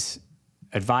AOC's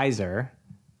advisor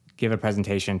give a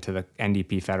presentation to the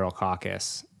NDP federal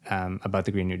caucus about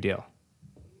the Green New Deal.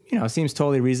 You know, seems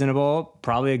totally reasonable,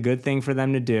 probably a good thing for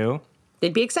them to do.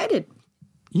 They'd be excited.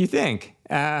 You think?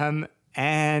 And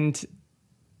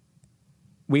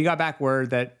we got back word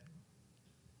that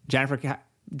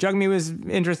Jagmeet was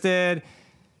interested,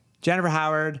 Jennifer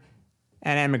Howard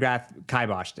and Anne McGrath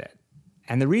kiboshed it.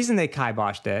 And the reason they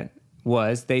kiboshed it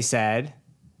was they said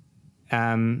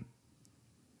the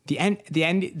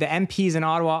MPs in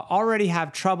Ottawa already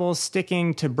have trouble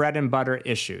sticking to bread and butter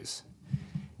issues.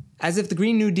 As if the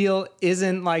Green New Deal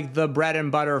isn't like the bread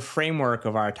and butter framework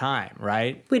of our time,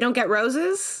 right? We don't get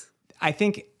roses? I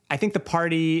think the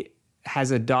party has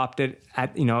adopted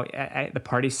at the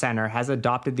party center has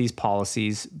adopted these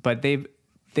policies, but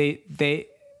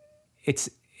it's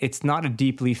not a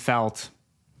deeply felt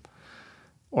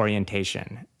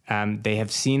orientation. They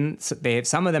have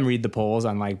some of them read the polls,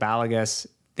 unlike Balagas.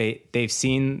 They've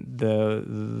seen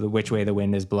the which way the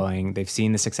wind is blowing. They've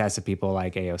seen the success of people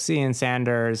like AOC and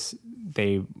Sanders.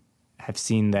 They have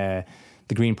seen the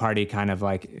Green Party kind of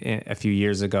like a few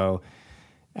years ago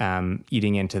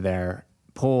eating into their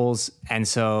polls, and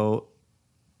so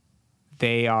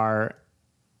they are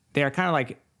kind of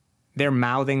like they're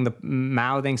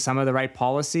mouthing some of the right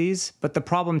policies. But the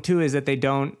problem too is that they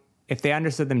don't. If they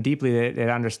understood them deeply, they'd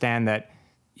understand that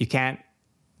you can't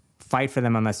fight for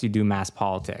them unless you do mass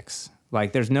politics.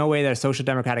 Like, there's no way that a social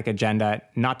democratic agenda,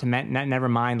 never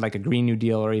mind like a Green New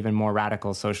Deal or even more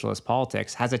radical socialist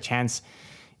politics, has a chance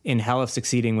in hell of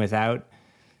succeeding without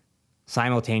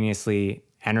simultaneously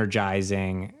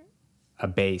energizing a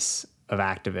base of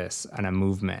activists and a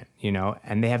movement, you know,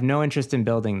 and they have no interest in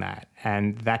building that.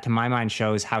 And that, to my mind,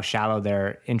 shows how shallow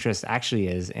their interest actually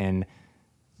is in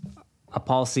a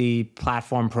policy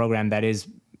platform program that is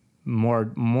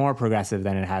more progressive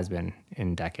than it has been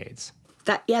in decades.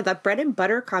 That bread and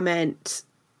butter comment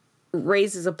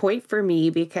raises a point for me,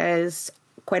 because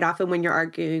quite often when you're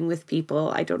arguing with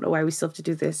people, I don't know why we still have to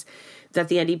do this, that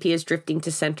the NDP is drifting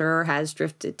to center or has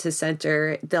drifted to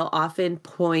center, they'll often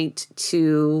point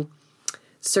to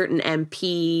certain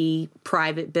MP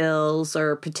private bills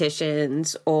or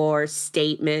petitions or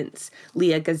statements.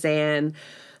 Leah Gazan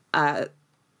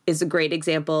is a great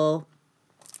example.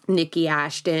 Nikki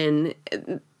Ashton.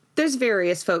 There's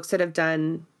various folks that have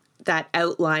done that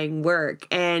outlying work,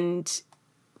 and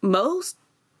most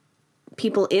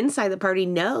people inside the party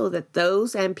know that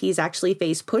those MPs actually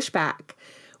face pushback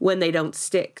when they don't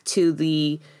stick to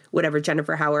the whatever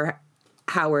Jennifer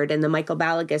Howard and the Michael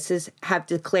Balagas have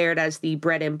declared as the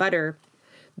bread and butter.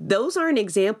 Those aren't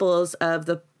examples of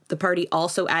the party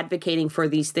also advocating for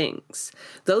these things.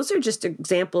 Those are just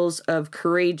examples of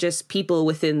courageous people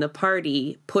within the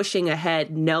party pushing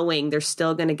ahead, knowing they're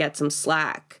still going to get some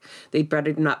slack. They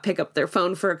better not pick up their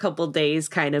phone for a couple days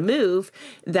kind of move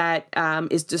that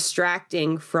is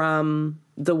distracting from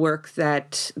the work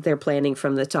that they're planning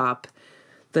from the top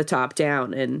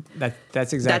down. And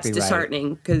that's exactly that's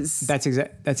disheartening, because that's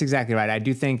exactly right. I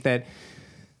do think that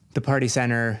the party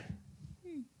center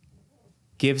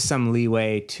gives some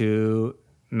leeway to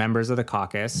members of the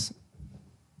caucus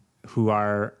who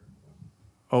are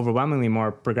overwhelmingly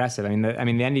more progressive. I mean, the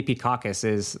NDP caucus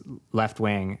is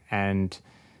left-wing and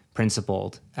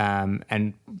principled.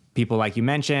 And people like you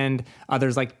mentioned,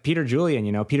 others like Peter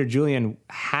Julian, Peter Julian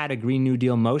had a Green New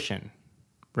Deal motion,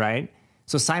 right?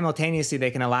 So simultaneously, they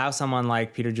can allow someone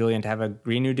like Peter Julian to have a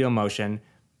Green New Deal motion,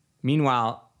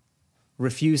 meanwhile,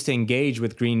 refuse to engage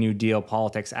with Green New Deal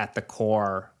politics at the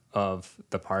core of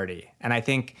the party. And I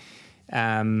think,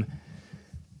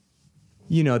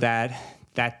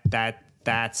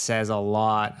 that says a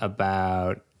lot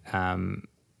about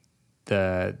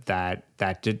that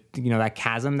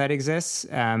chasm that exists.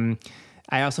 I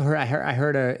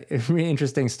heard a really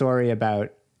interesting story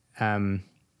about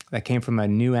that came from a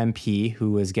new MP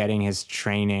who was getting his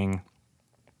training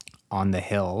on the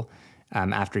Hill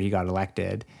after he got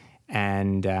elected,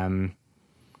 and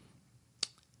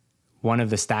one of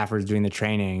the staffers doing the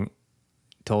training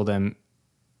told him,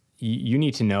 "You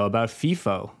need to know about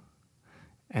FIFO."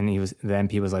 And the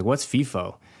MP was like, "What's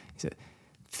FIFO?" He said,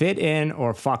 "Fit in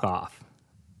or fuck off."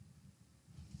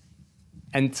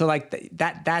 And so like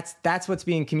that's what's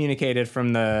being communicated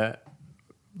from the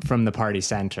party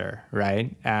center,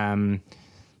 right?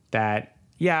 That,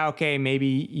 yeah, okay,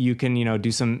 maybe you can,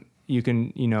 you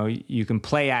can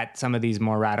play at some of these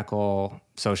more radical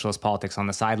socialist politics on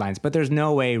the sidelines, but there's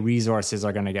no way resources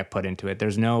are going to get put into it.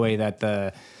 There's no way that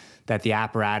the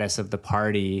apparatus of the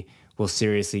party will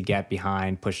seriously get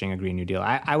behind pushing a Green New Deal.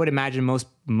 I would imagine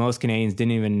most Canadians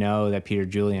didn't even know that Peter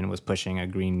Julian was pushing a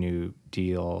Green New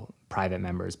Deal private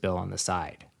members bill on the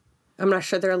side. I'm not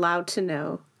sure they're allowed to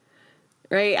know,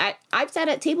 right? I've sat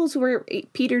at tables where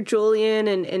Peter Julian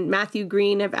and Matthew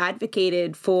Green have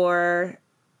advocated for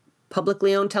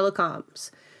publicly owned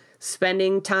telecoms,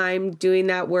 spending time doing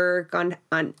that work on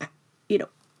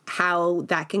how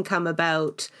that can come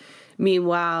about.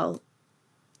 Meanwhile,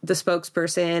 the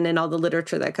spokesperson and all the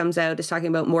literature that comes out is talking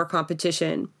about more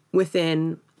competition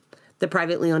within the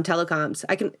privately owned telecoms.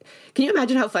 Can you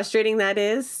imagine how frustrating that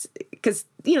is? Because,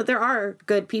 there are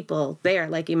good people there.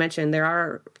 Like you mentioned, there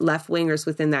are left-wingers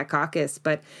within that caucus,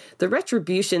 but the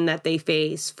retribution that they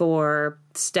face for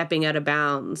stepping out of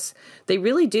bounds, they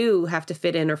really do have to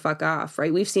fit in or fuck off,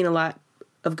 right? We've seen a lot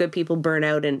of good people burn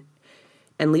out and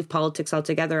leave politics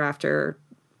altogether after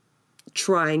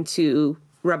trying to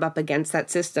rub up against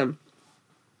that system.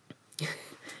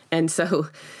 And so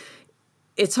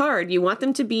it's hard. You want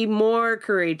them to be more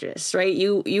courageous, right?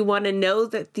 You want to know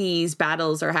that these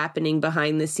battles are happening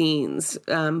behind the scenes,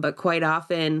 but quite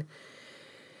often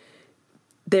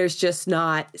there's just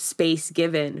not space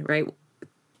given, right?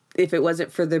 If it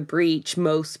wasn't for the breach,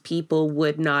 most people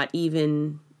would not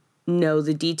even know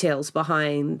the details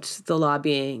behind the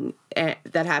lobbying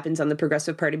that happens on the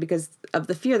Progressive Party because of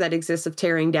the fear that exists of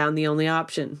tearing down the only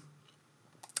option,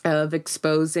 of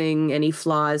exposing any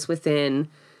flaws within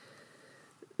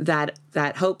that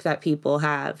hope that people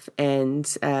have. And,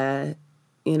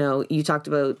 you talked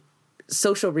about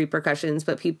social repercussions,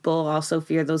 but people also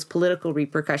fear those political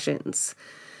repercussions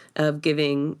of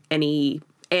giving any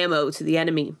ammo to the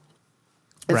enemy.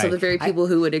 And right. So the very people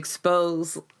who would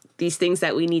expose these things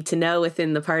that we need to know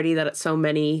within the party that so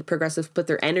many progressives put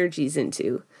their energies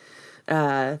into.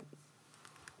 I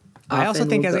also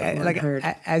think,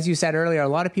 as you said earlier, a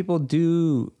lot of people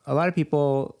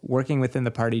working within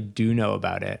the party do know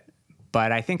about it.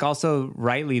 But I think also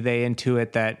rightly they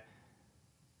intuit that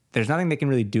there's nothing they can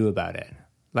really do about it.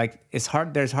 Like, it's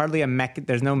hard. There's hardly unlike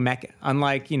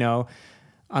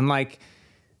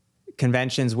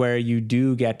conventions where you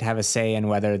do get to have a say in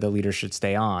whether the leader should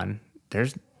stay on.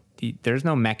 There's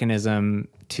no mechanism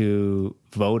to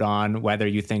vote on whether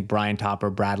you think Brian Topp or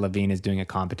Brad Levine is doing a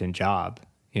competent job,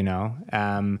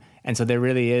 and so there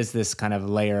really is this kind of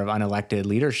layer of unelected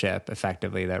leadership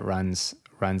effectively that runs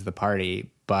the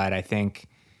party. But I think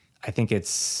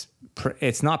it's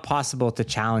not possible to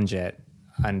challenge it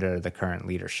under the current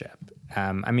leadership.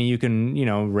 You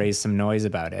can raise some noise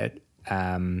about it.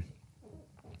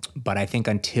 But I think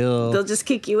until... They'll just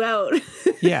kick you out.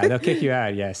 Yeah, they'll kick you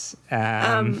out, yes.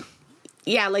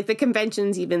 Like the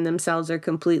conventions even themselves are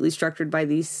completely structured by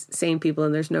these same people,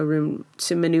 and there's no room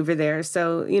to maneuver there.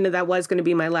 So, that was going to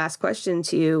be my last question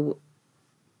to you.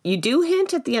 You do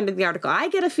hint at the end of the article. I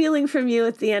get a feeling from you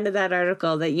at the end of that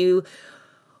article that you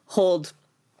hold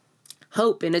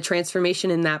hope in a transformation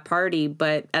in that party.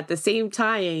 But at the same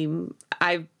time,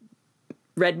 I've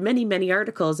read many, many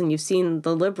articles, and you've seen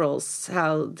the Liberals,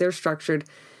 how they're structured.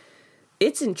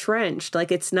 It's entrenched.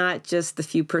 Like, it's not just the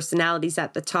few personalities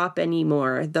at the top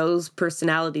anymore. Those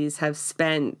personalities have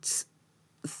spent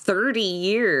 30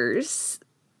 years.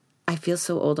 I feel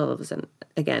so old all of a sudden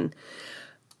again.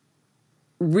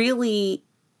 Really,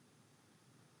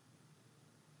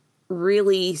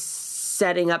 really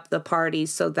setting up the party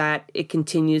so that it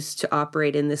continues to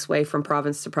operate in this way from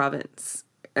province to province.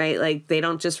 Right? Like, they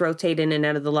don't just rotate in and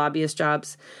out of the lobbyist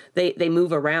jobs. They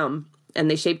move around and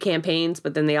they shape campaigns,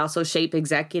 but then they also shape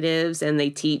executives, and they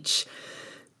teach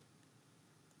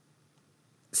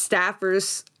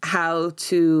staffers how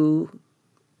to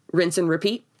rinse and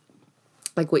repeat.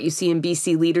 like what you see in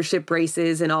BC leadership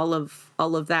races and all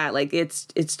of that. Like it's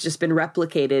just been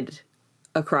replicated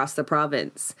across the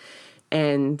province.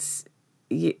 And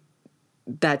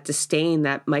that disdain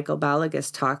that Michael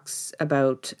Balagas talks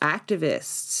about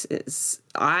activists is,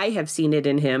 I have seen it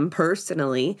in him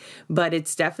personally, but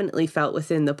it's definitely felt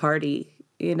within the party,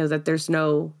 that there's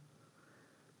no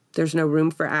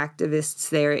room for activists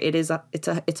there.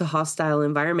 It's a hostile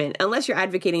environment unless you're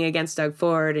advocating against Doug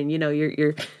Ford and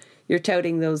you're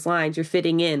touting those lines, you're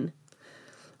fitting in.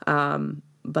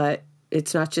 But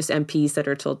it's not just MPs that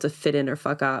are told to fit in or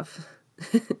fuck off.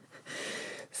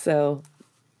 So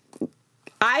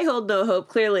I hold no hope.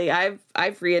 Clearly,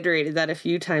 I've reiterated that a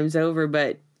few times over,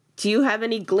 but do you have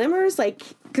any glimmers? Like,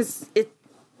 because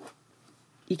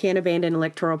you can't abandon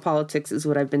electoral politics is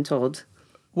what I've been told.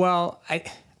 Well,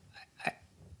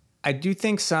 I do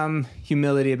think some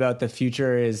humility about the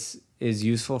future is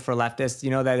useful for leftists.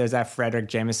 That there's that Frederick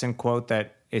Jameson quote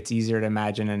that it's easier to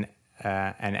imagine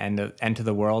an end to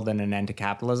the world than an end to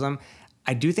capitalism.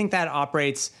 I do think that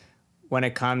operates when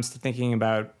it comes to thinking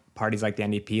about parties like the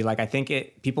NDP. Like, I think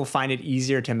people find it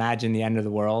easier to imagine the end of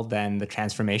the world than the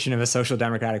transformation of a social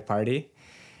democratic party.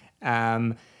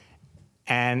 And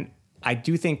I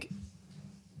do think,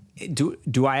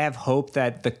 do I have hope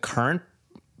that the current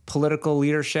political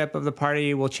leadership of the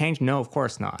party will change? No, of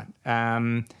course not.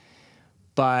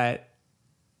 But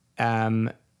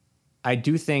I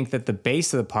do think that the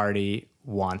base of the party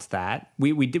wants that.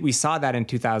 We saw that in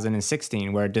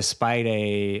 2016, where despite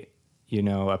a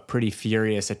pretty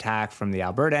furious attack from the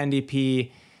Alberta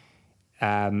NDP,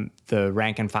 the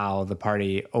rank and file of the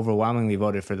party overwhelmingly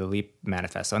voted for the LEAP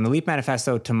manifesto. And the LEAP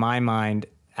manifesto, to my mind,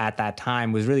 at that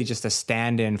time, was really just a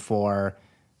stand-in for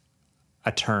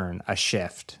a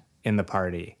shift in the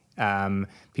party.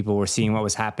 People were seeing what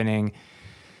was happening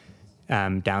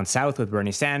down south with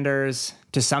Bernie Sanders.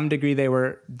 To some degree, they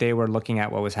were looking at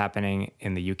what was happening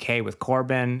in the UK with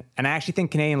Corbyn. And I actually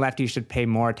think Canadian lefties should pay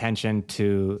more attention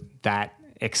to that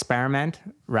experiment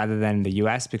rather than the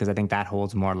US, because I think that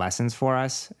holds more lessons for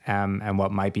us and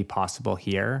what might be possible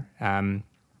here. The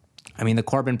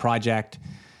Corbyn project,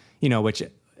 which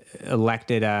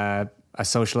elected a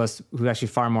socialist who's actually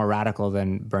far more radical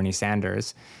than Bernie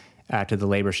Sanders to the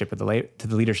leadership of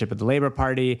the Labour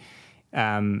Party,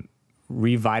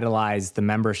 revitalized the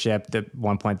membership. At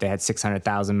one point, they had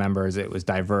 600,000 members. It was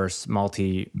diverse,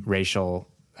 multiracial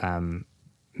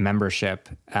membership.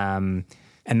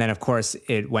 And then, of course,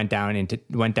 it went down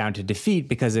to defeat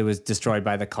because it was destroyed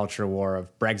by the culture war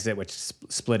of Brexit, which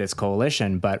split its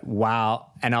coalition.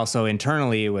 And also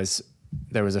internally,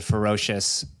 there was a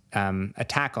ferocious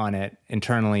attack on it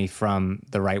internally from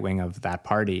the right wing of that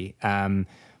party.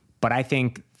 But I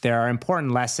think there are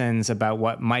important lessons about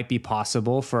what might be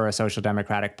possible for a social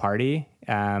democratic party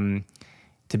to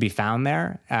be found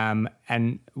there.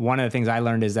 And one of the things I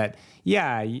learned is that,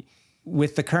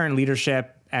 with the current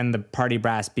leadership and the party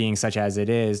brass being such as it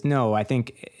is, no, I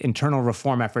think internal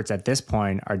reform efforts at this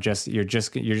point are you're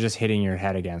just hitting your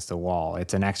head against the wall.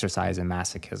 It's an exercise in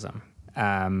masochism.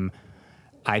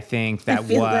 I think that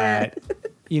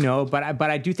but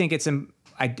I do think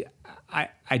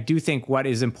I do think what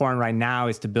is important right now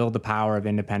is to build the power of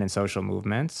independent social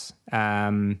movements,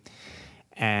 and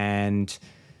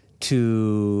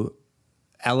to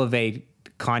elevate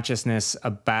consciousness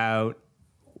about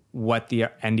what the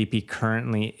NDP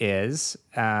currently is.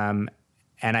 And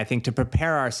I think to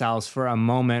prepare ourselves for a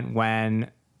moment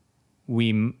when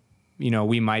we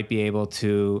might be able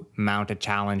to mount a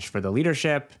challenge for the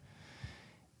leadership.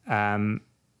 And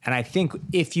I think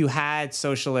if you had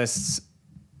socialists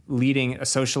leading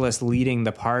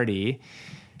the party,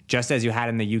 just as you had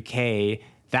in the UK,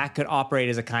 that could operate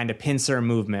as a kind of pincer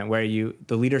movement where new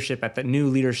leadership at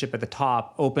the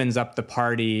top opens up the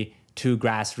party to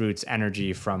grassroots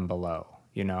energy from below,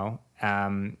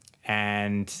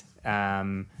 and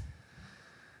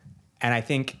I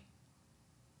think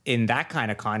in that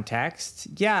kind of context,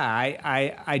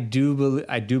 I do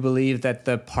believe that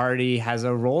the party has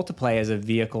a role to play as a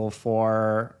vehicle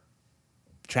for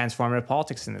transformative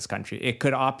politics in this country. It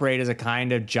could operate as a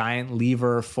kind of giant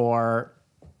lever for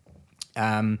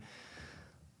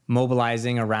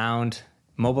mobilizing around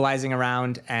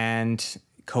and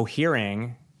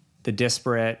cohering the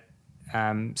disparate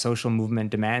social movement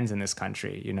demands in this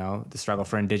country. The struggle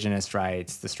for Indigenous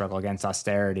rights, the struggle against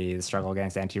austerity, the struggle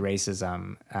against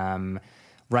anti-racism.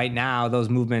 Right now, those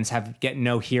movements get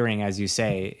no hearing, as you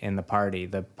say, in the party.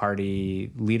 The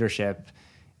party leadership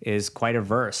is quite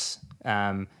averse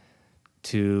to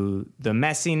the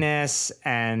messiness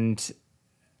and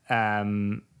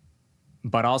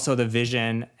but also the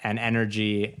vision and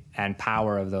energy and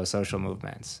power of those social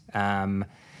movements.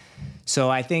 So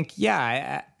I think,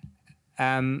 I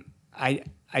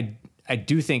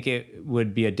do think it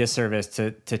would be a disservice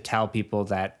to tell people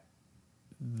that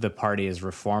the party is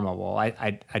reformable.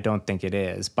 I don't think it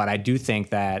is, but I do think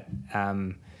that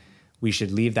we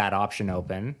should leave that option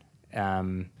open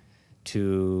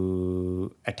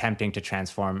to attempting to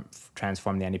transform the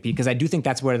NDP, because I do think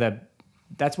that's where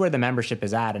the membership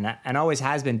is at, and always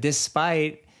has been,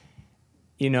 despite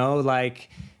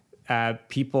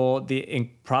people, the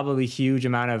probably huge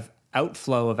amount of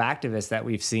outflow of activists that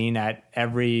we've seen at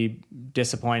every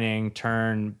disappointing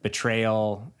turn,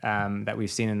 betrayal that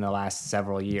we've seen in the last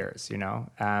several years.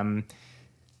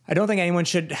 I don't think anyone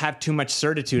should have too much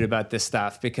certitude about this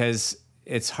stuff, because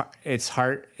it's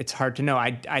hard to know.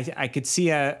 I could see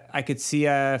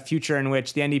a future in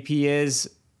which the NDP is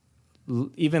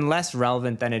even less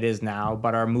relevant than it is now,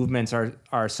 but our movements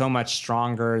are so much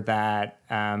stronger that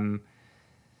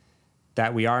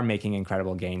we are making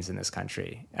incredible gains in this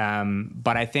country.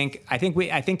 But I think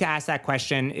to ask that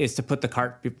question is to put the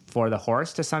cart before the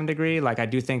horse to some degree. Like, I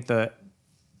do think the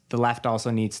left also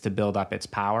needs to build up its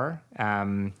power.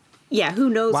 Who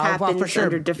knows happens for sure,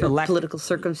 under different political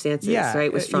circumstances,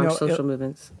 right? With strong social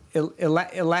movements.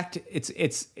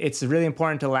 It's really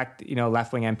important to elect,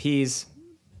 left-wing MPs,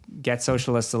 get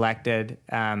socialists elected.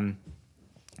 I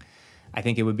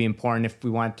think it would be important if we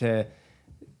want to,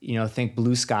 think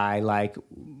blue sky, like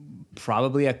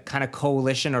probably a kind of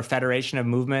coalition or federation of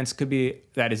movements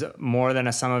that is more than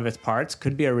a sum of its parts,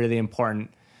 could be a really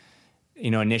important,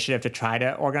 initiative to try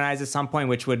to organize at some point,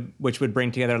 which would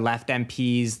bring together left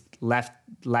MPs,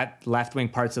 left-wing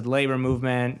parts of the labor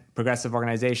movement, progressive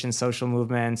organizations, social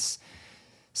movements,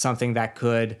 something that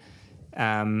could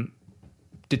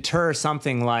deter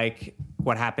something like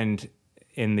what happened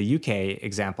in the UK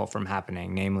example from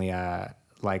happening, namely a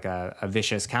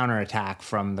vicious counterattack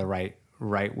from the right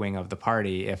wing of the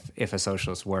party if a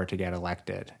socialist were to get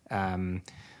elected.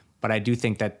 But I do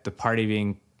think that the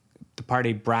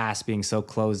party brass being so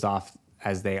closed off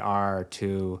as they are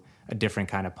to a different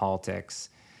kind of politics,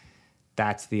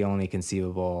 that's the only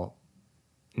conceivable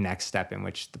next step in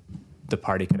which the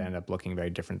party could end up looking very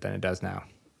different than it does now.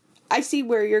 I see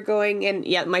where you're going, and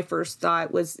my first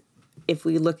thought was, if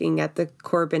we looking at the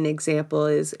Corbyn example,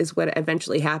 is what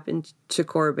eventually happened to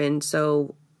Corbyn.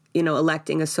 So,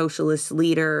 electing a socialist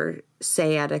leader,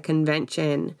 say at a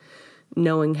convention,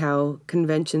 knowing how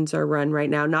conventions are run right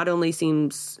now, not only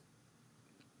seems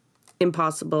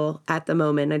impossible at the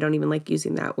moment, I don't even like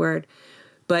using that word,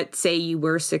 but say you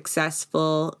were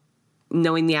successful,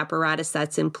 knowing the apparatus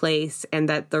that's in place and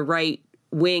that the right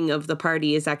wing of the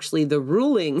party is actually the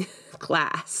ruling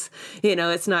class.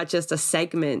 It's not just a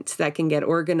segment that can get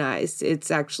organized. It's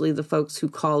actually the folks who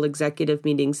call executive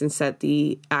meetings and set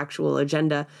the actual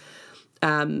agenda.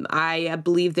 I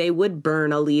believe they would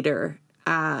burn a leader,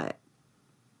 burn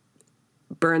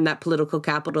that political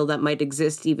capital that might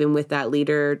exist even with that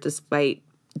leader, just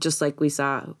like we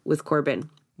saw with Corbyn.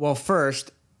 Well,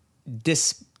 first,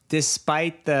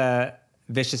 despite the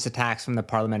vicious attacks from the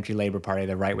Parliamentary Labour Party,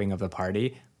 the right wing of the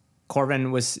party,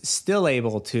 Corbyn was still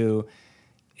able to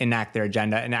enact their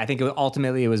agenda. And I think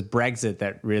ultimately it was Brexit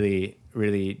that really,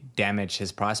 really damaged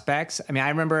his prospects. I mean, I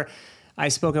remember I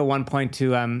spoke at one point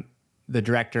to the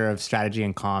director of strategy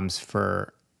and comms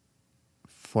for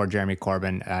Jeremy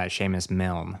Corbyn, Seamus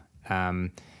Milne.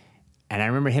 And I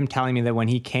remember him telling me that when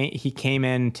he came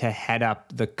in to head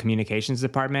up the communications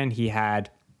department, he had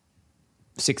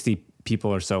 60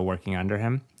 people or so working under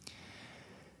him.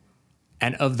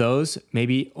 And of those,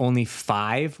 maybe only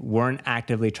 5 weren't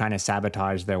actively trying to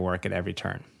sabotage their work at every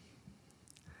turn.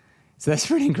 So that's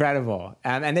pretty incredible.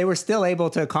 And they were still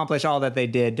able to accomplish all that they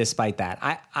did despite that.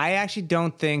 I actually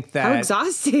don't think that... How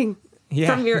exhausting.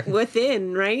 Yeah. From your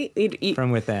within, right? From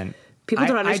within. People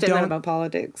don't understand that about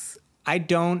politics. I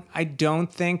don't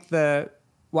think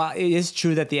while it is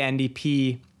true that the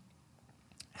NDP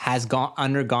has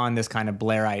undergone this kind of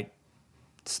Blairite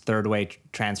third way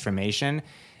transformation,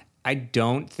 I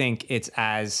don't think it's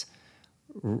as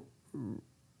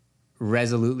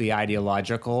resolutely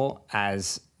ideological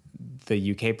as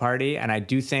the UK party. And I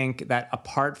do think that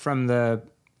apart from the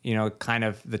kind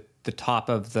of the top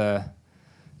of the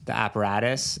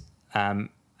apparatus, I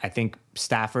think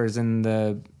staffers in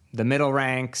the middle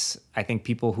ranks, I think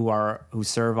people who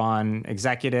serve on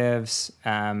executives,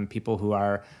 people who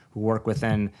work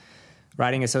within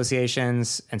riding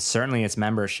associations, and certainly its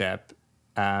membership,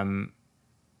 I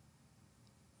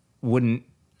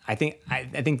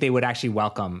think they would actually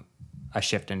welcome a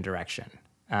shift in direction.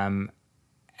 And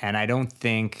I don't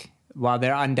think while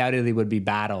there undoubtedly would be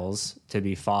battles to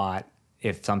be fought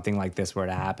if something like this were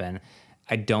to happen,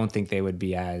 I don't think they would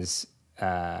be as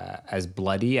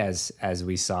bloody as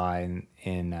we saw in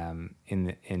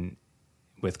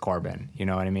with Corbyn. You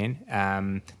know what I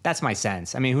mean? That's my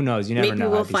sense. I mean, who knows? You never know.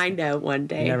 Maybe we'll find out one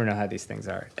day. You never know how these things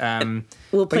are.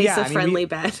 We'll place a friendly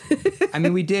bet. I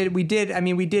mean, we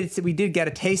did get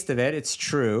a taste of it. It's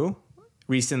true.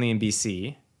 Recently in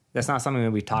BC, that's not something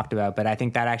that we talked about, but I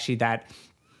think that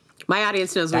my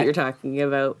audience knows what you're talking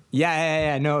about.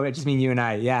 Yeah. No, I just mean you and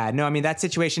I. Yeah. No, I mean, that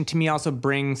situation to me also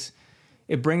brings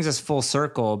us full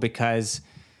circle, because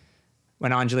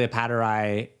when Anjali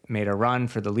Appadurai made a run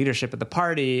for the leadership of the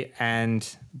party,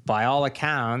 and by all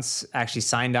accounts actually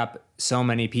signed up so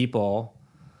many people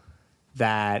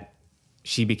that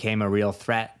she became a real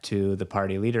threat to the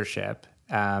party leadership.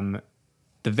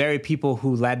 The very people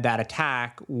who led that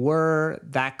attack were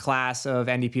that class of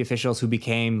NDP officials who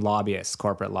became lobbyists,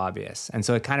 corporate lobbyists. And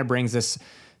so it kind of brings us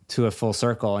to a full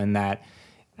circle in that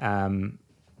that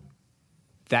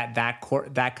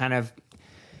kind of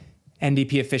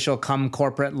NDP official come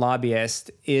corporate lobbyist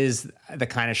is the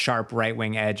kind of sharp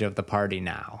right-wing edge of the party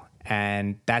now.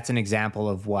 And that's an example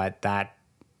of what that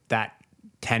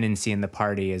tendency in the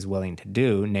party is willing to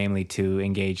do, namely to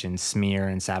engage in smear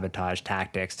and sabotage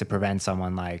tactics to prevent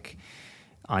someone like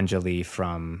Anjali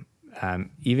from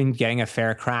even getting a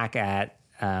fair crack at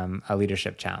a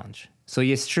leadership challenge. So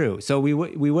it's true. So we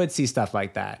would see stuff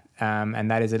like that,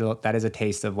 and that is a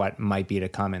taste of what might be to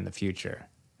come in the future.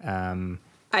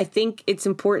 I think it's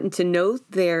important to note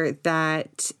there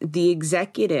that the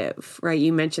executive, right?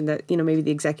 You mentioned that, maybe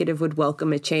the executive would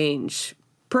welcome a change.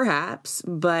 Perhaps,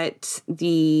 but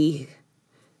not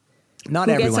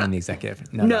everyone in the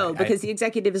executive. No, because the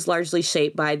executive is largely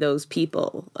shaped by those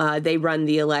people. They run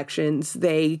the elections.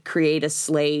 They create a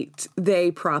slate.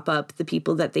 They prop up the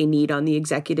people that they need on the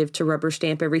executive to rubber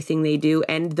stamp everything they do.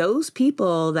 And those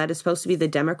people that is supposed to be the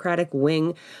Democratic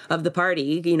wing of the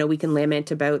party, we can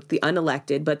lament about the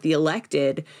unelected, but the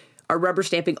elected are rubber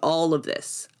stamping all of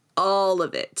this, all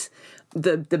of it.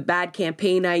 The bad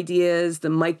campaign ideas,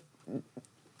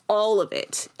 all of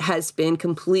it has been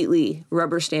completely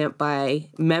rubber stamped by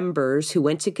members who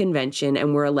went to convention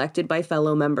and were elected by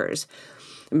fellow members.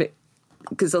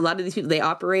 Because a lot of these people, they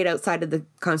operate outside of the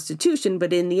Constitution,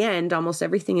 but in the end, almost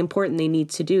everything important they need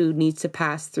to do needs to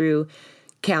pass through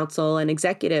council and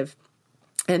executive.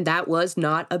 And that was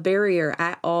not a barrier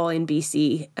at all in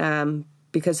BC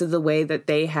because of the way that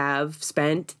they have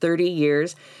spent 30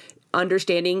 years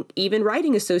understanding even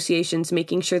riding associations,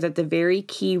 making sure that the very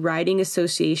key riding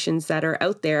associations that are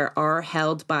out there are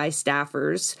held by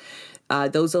staffers.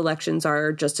 Those elections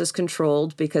are just as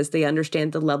controlled because they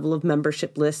understand the level of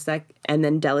membership lists and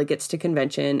then delegates to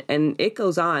convention. And it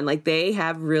goes on. They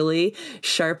have really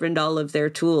sharpened all of their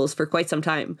tools for quite some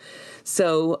time.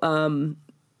 So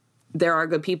there are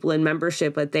good people in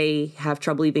membership, but they have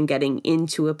trouble even getting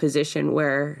into a position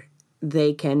where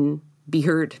they can be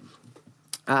heard.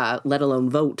 Let alone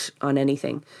vote on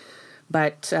anything.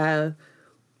 But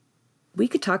we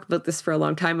could talk about this for a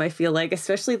long time, I feel like,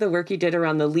 especially the work you did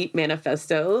around the LEAP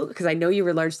manifesto, because I know you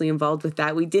were largely involved with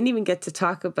that. We didn't even get to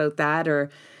talk about that or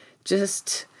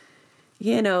just,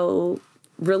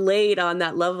 relate on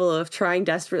that level of trying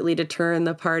desperately to turn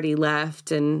the party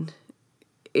left and,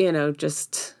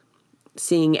 just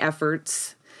seeing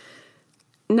efforts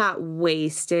not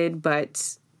wasted,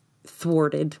 but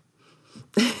thwarted.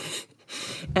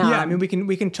 Yeah, I mean,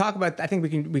 we can talk about. I think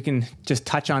we can just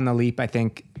touch on the LEAP. I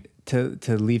think to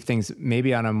leave things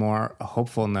maybe on a more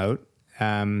hopeful note.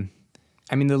 I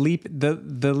mean, the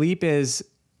LEAP is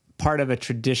part of a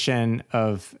tradition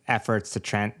of efforts to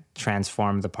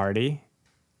transform the party,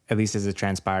 at least as it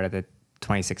transpired at the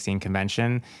 2016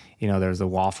 convention. There was a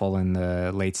waffle in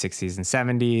the late 60s and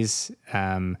 70s.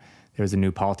 There was a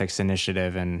New Politics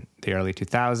Initiative in the early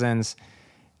 2000s,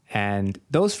 and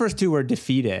those first two were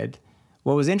defeated.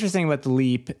 What was interesting about the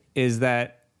LEAP is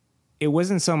that it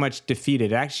wasn't so much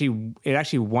defeated. It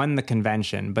actually won the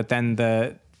convention, but then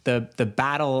the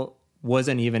battle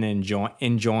wasn't even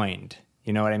enjoined.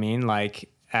 You know what I mean?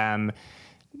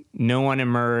 No one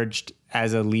emerged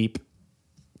as a LEAP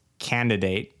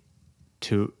candidate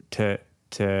to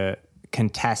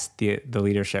contest the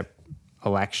leadership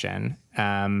election,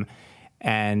 and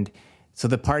so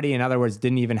the party, in other words,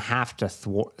 didn't even have to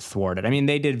thwart it. I mean,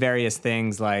 they did various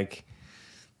things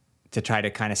to try to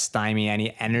kind of stymie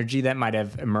any energy that might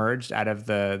have emerged out of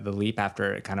the LEAP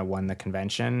after it kind of won the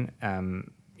convention.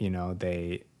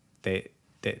 They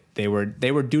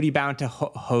were duty bound to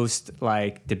host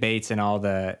debates in all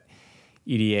the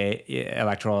EDA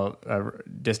electoral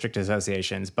district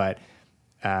associations, but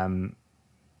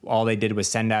all they did was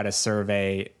send out a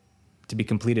survey to be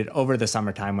completed over the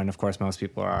summertime when, of course, most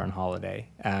people are on holiday.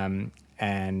 And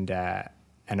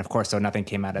of course, so nothing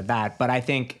came out of that. But I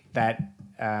think that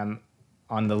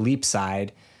on the LEAP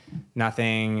side,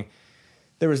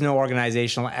 there was no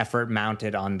organizational effort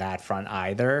mounted on that front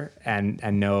either, and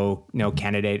no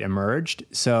candidate emerged.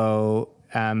 So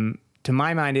to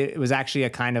my mind, it was actually a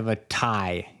kind of a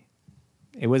tie.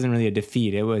 It wasn't really a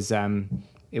defeat. It was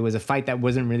a fight that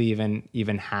wasn't really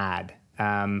even had.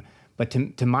 But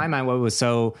to my mind, what was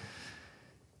so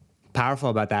powerful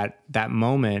about that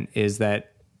moment is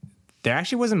that there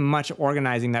actually wasn't much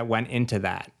organizing that went into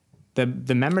that. The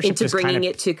membership into just bringing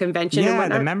it to convention. Yeah,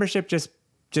 and the membership just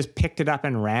picked it up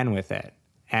and ran with it.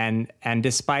 And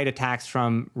despite attacks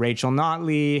from Rachel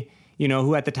Notley,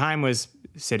 who at the time was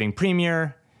sitting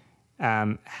premier,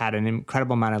 had an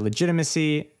incredible amount of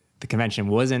legitimacy. The convention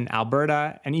was in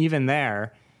Alberta, and even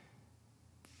there,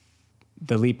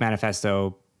 the LEAP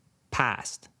manifesto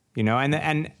passed.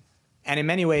 And in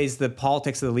many ways, the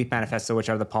politics of the LEAP manifesto, which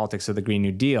are the politics of the Green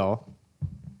New Deal,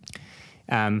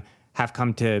 have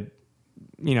come to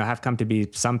be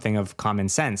something of common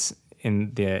sense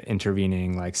in the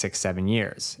intervening 6-7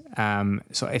 years.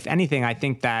 So if anything, I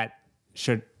think that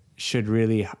should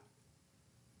really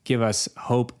give us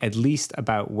hope, at least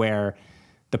about where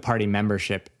the party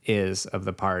membership is of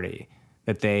the party,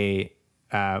 that they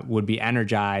would be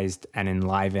energized and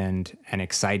enlivened and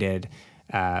excited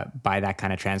by that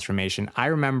kind of transformation. I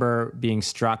remember being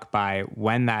struck by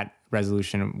when that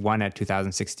resolution won at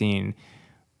 2016,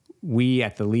 we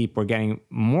at the LEAP were getting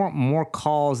more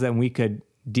calls than we could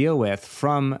deal with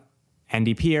from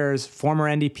NDPers, former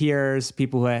NDPers,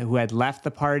 people who had left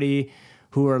the party,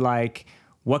 who were like,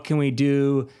 what can we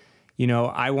do?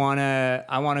 I want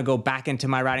to go back into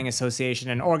my riding association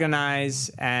and organize.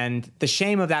 And the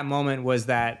shame of that moment was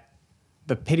the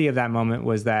pity of that moment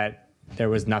was that there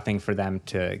was nothing for them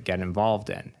to get involved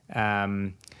in.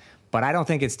 But I don't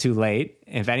think it's too late.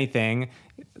 If anything,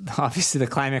 obviously the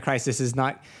climate crisis is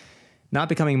not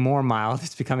becoming more mild,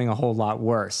 it's becoming a whole lot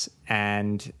worse.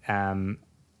 And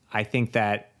I think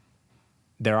that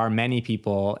there are many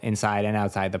people inside and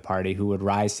outside the party who would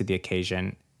rise to the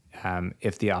occasion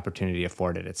if the opportunity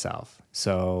afforded itself.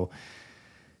 So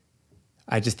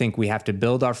I just think we have to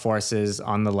build our forces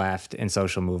on the left in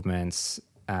social movements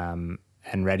and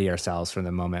ready ourselves for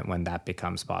the moment when that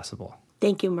becomes possible.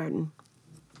 Thank you, Martin.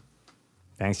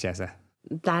 Thanks, Jessa.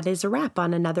 That is a wrap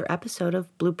on another episode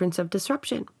of Blueprints of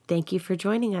Disruption. Thank you for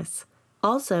joining us.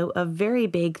 Also, a very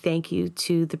big thank you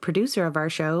to the producer of our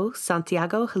show,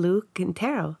 Santiago Halu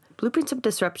Quintero. Blueprints of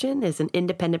Disruption is an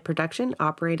independent production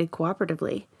operated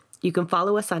cooperatively. You can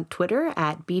follow us on Twitter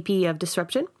at BP of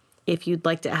Disruption. If you'd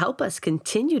like to help us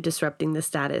continue disrupting the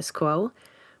status quo,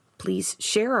 please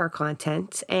share our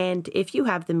content, and if you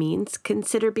have the means,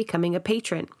 consider becoming a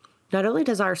patron. Not only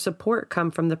does our support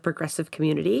come from the progressive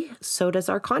community, so does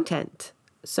our content.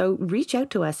 So reach out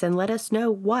to us and let us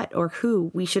know what or who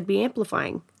we should be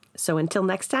amplifying. So until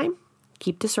next time,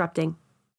 keep disrupting.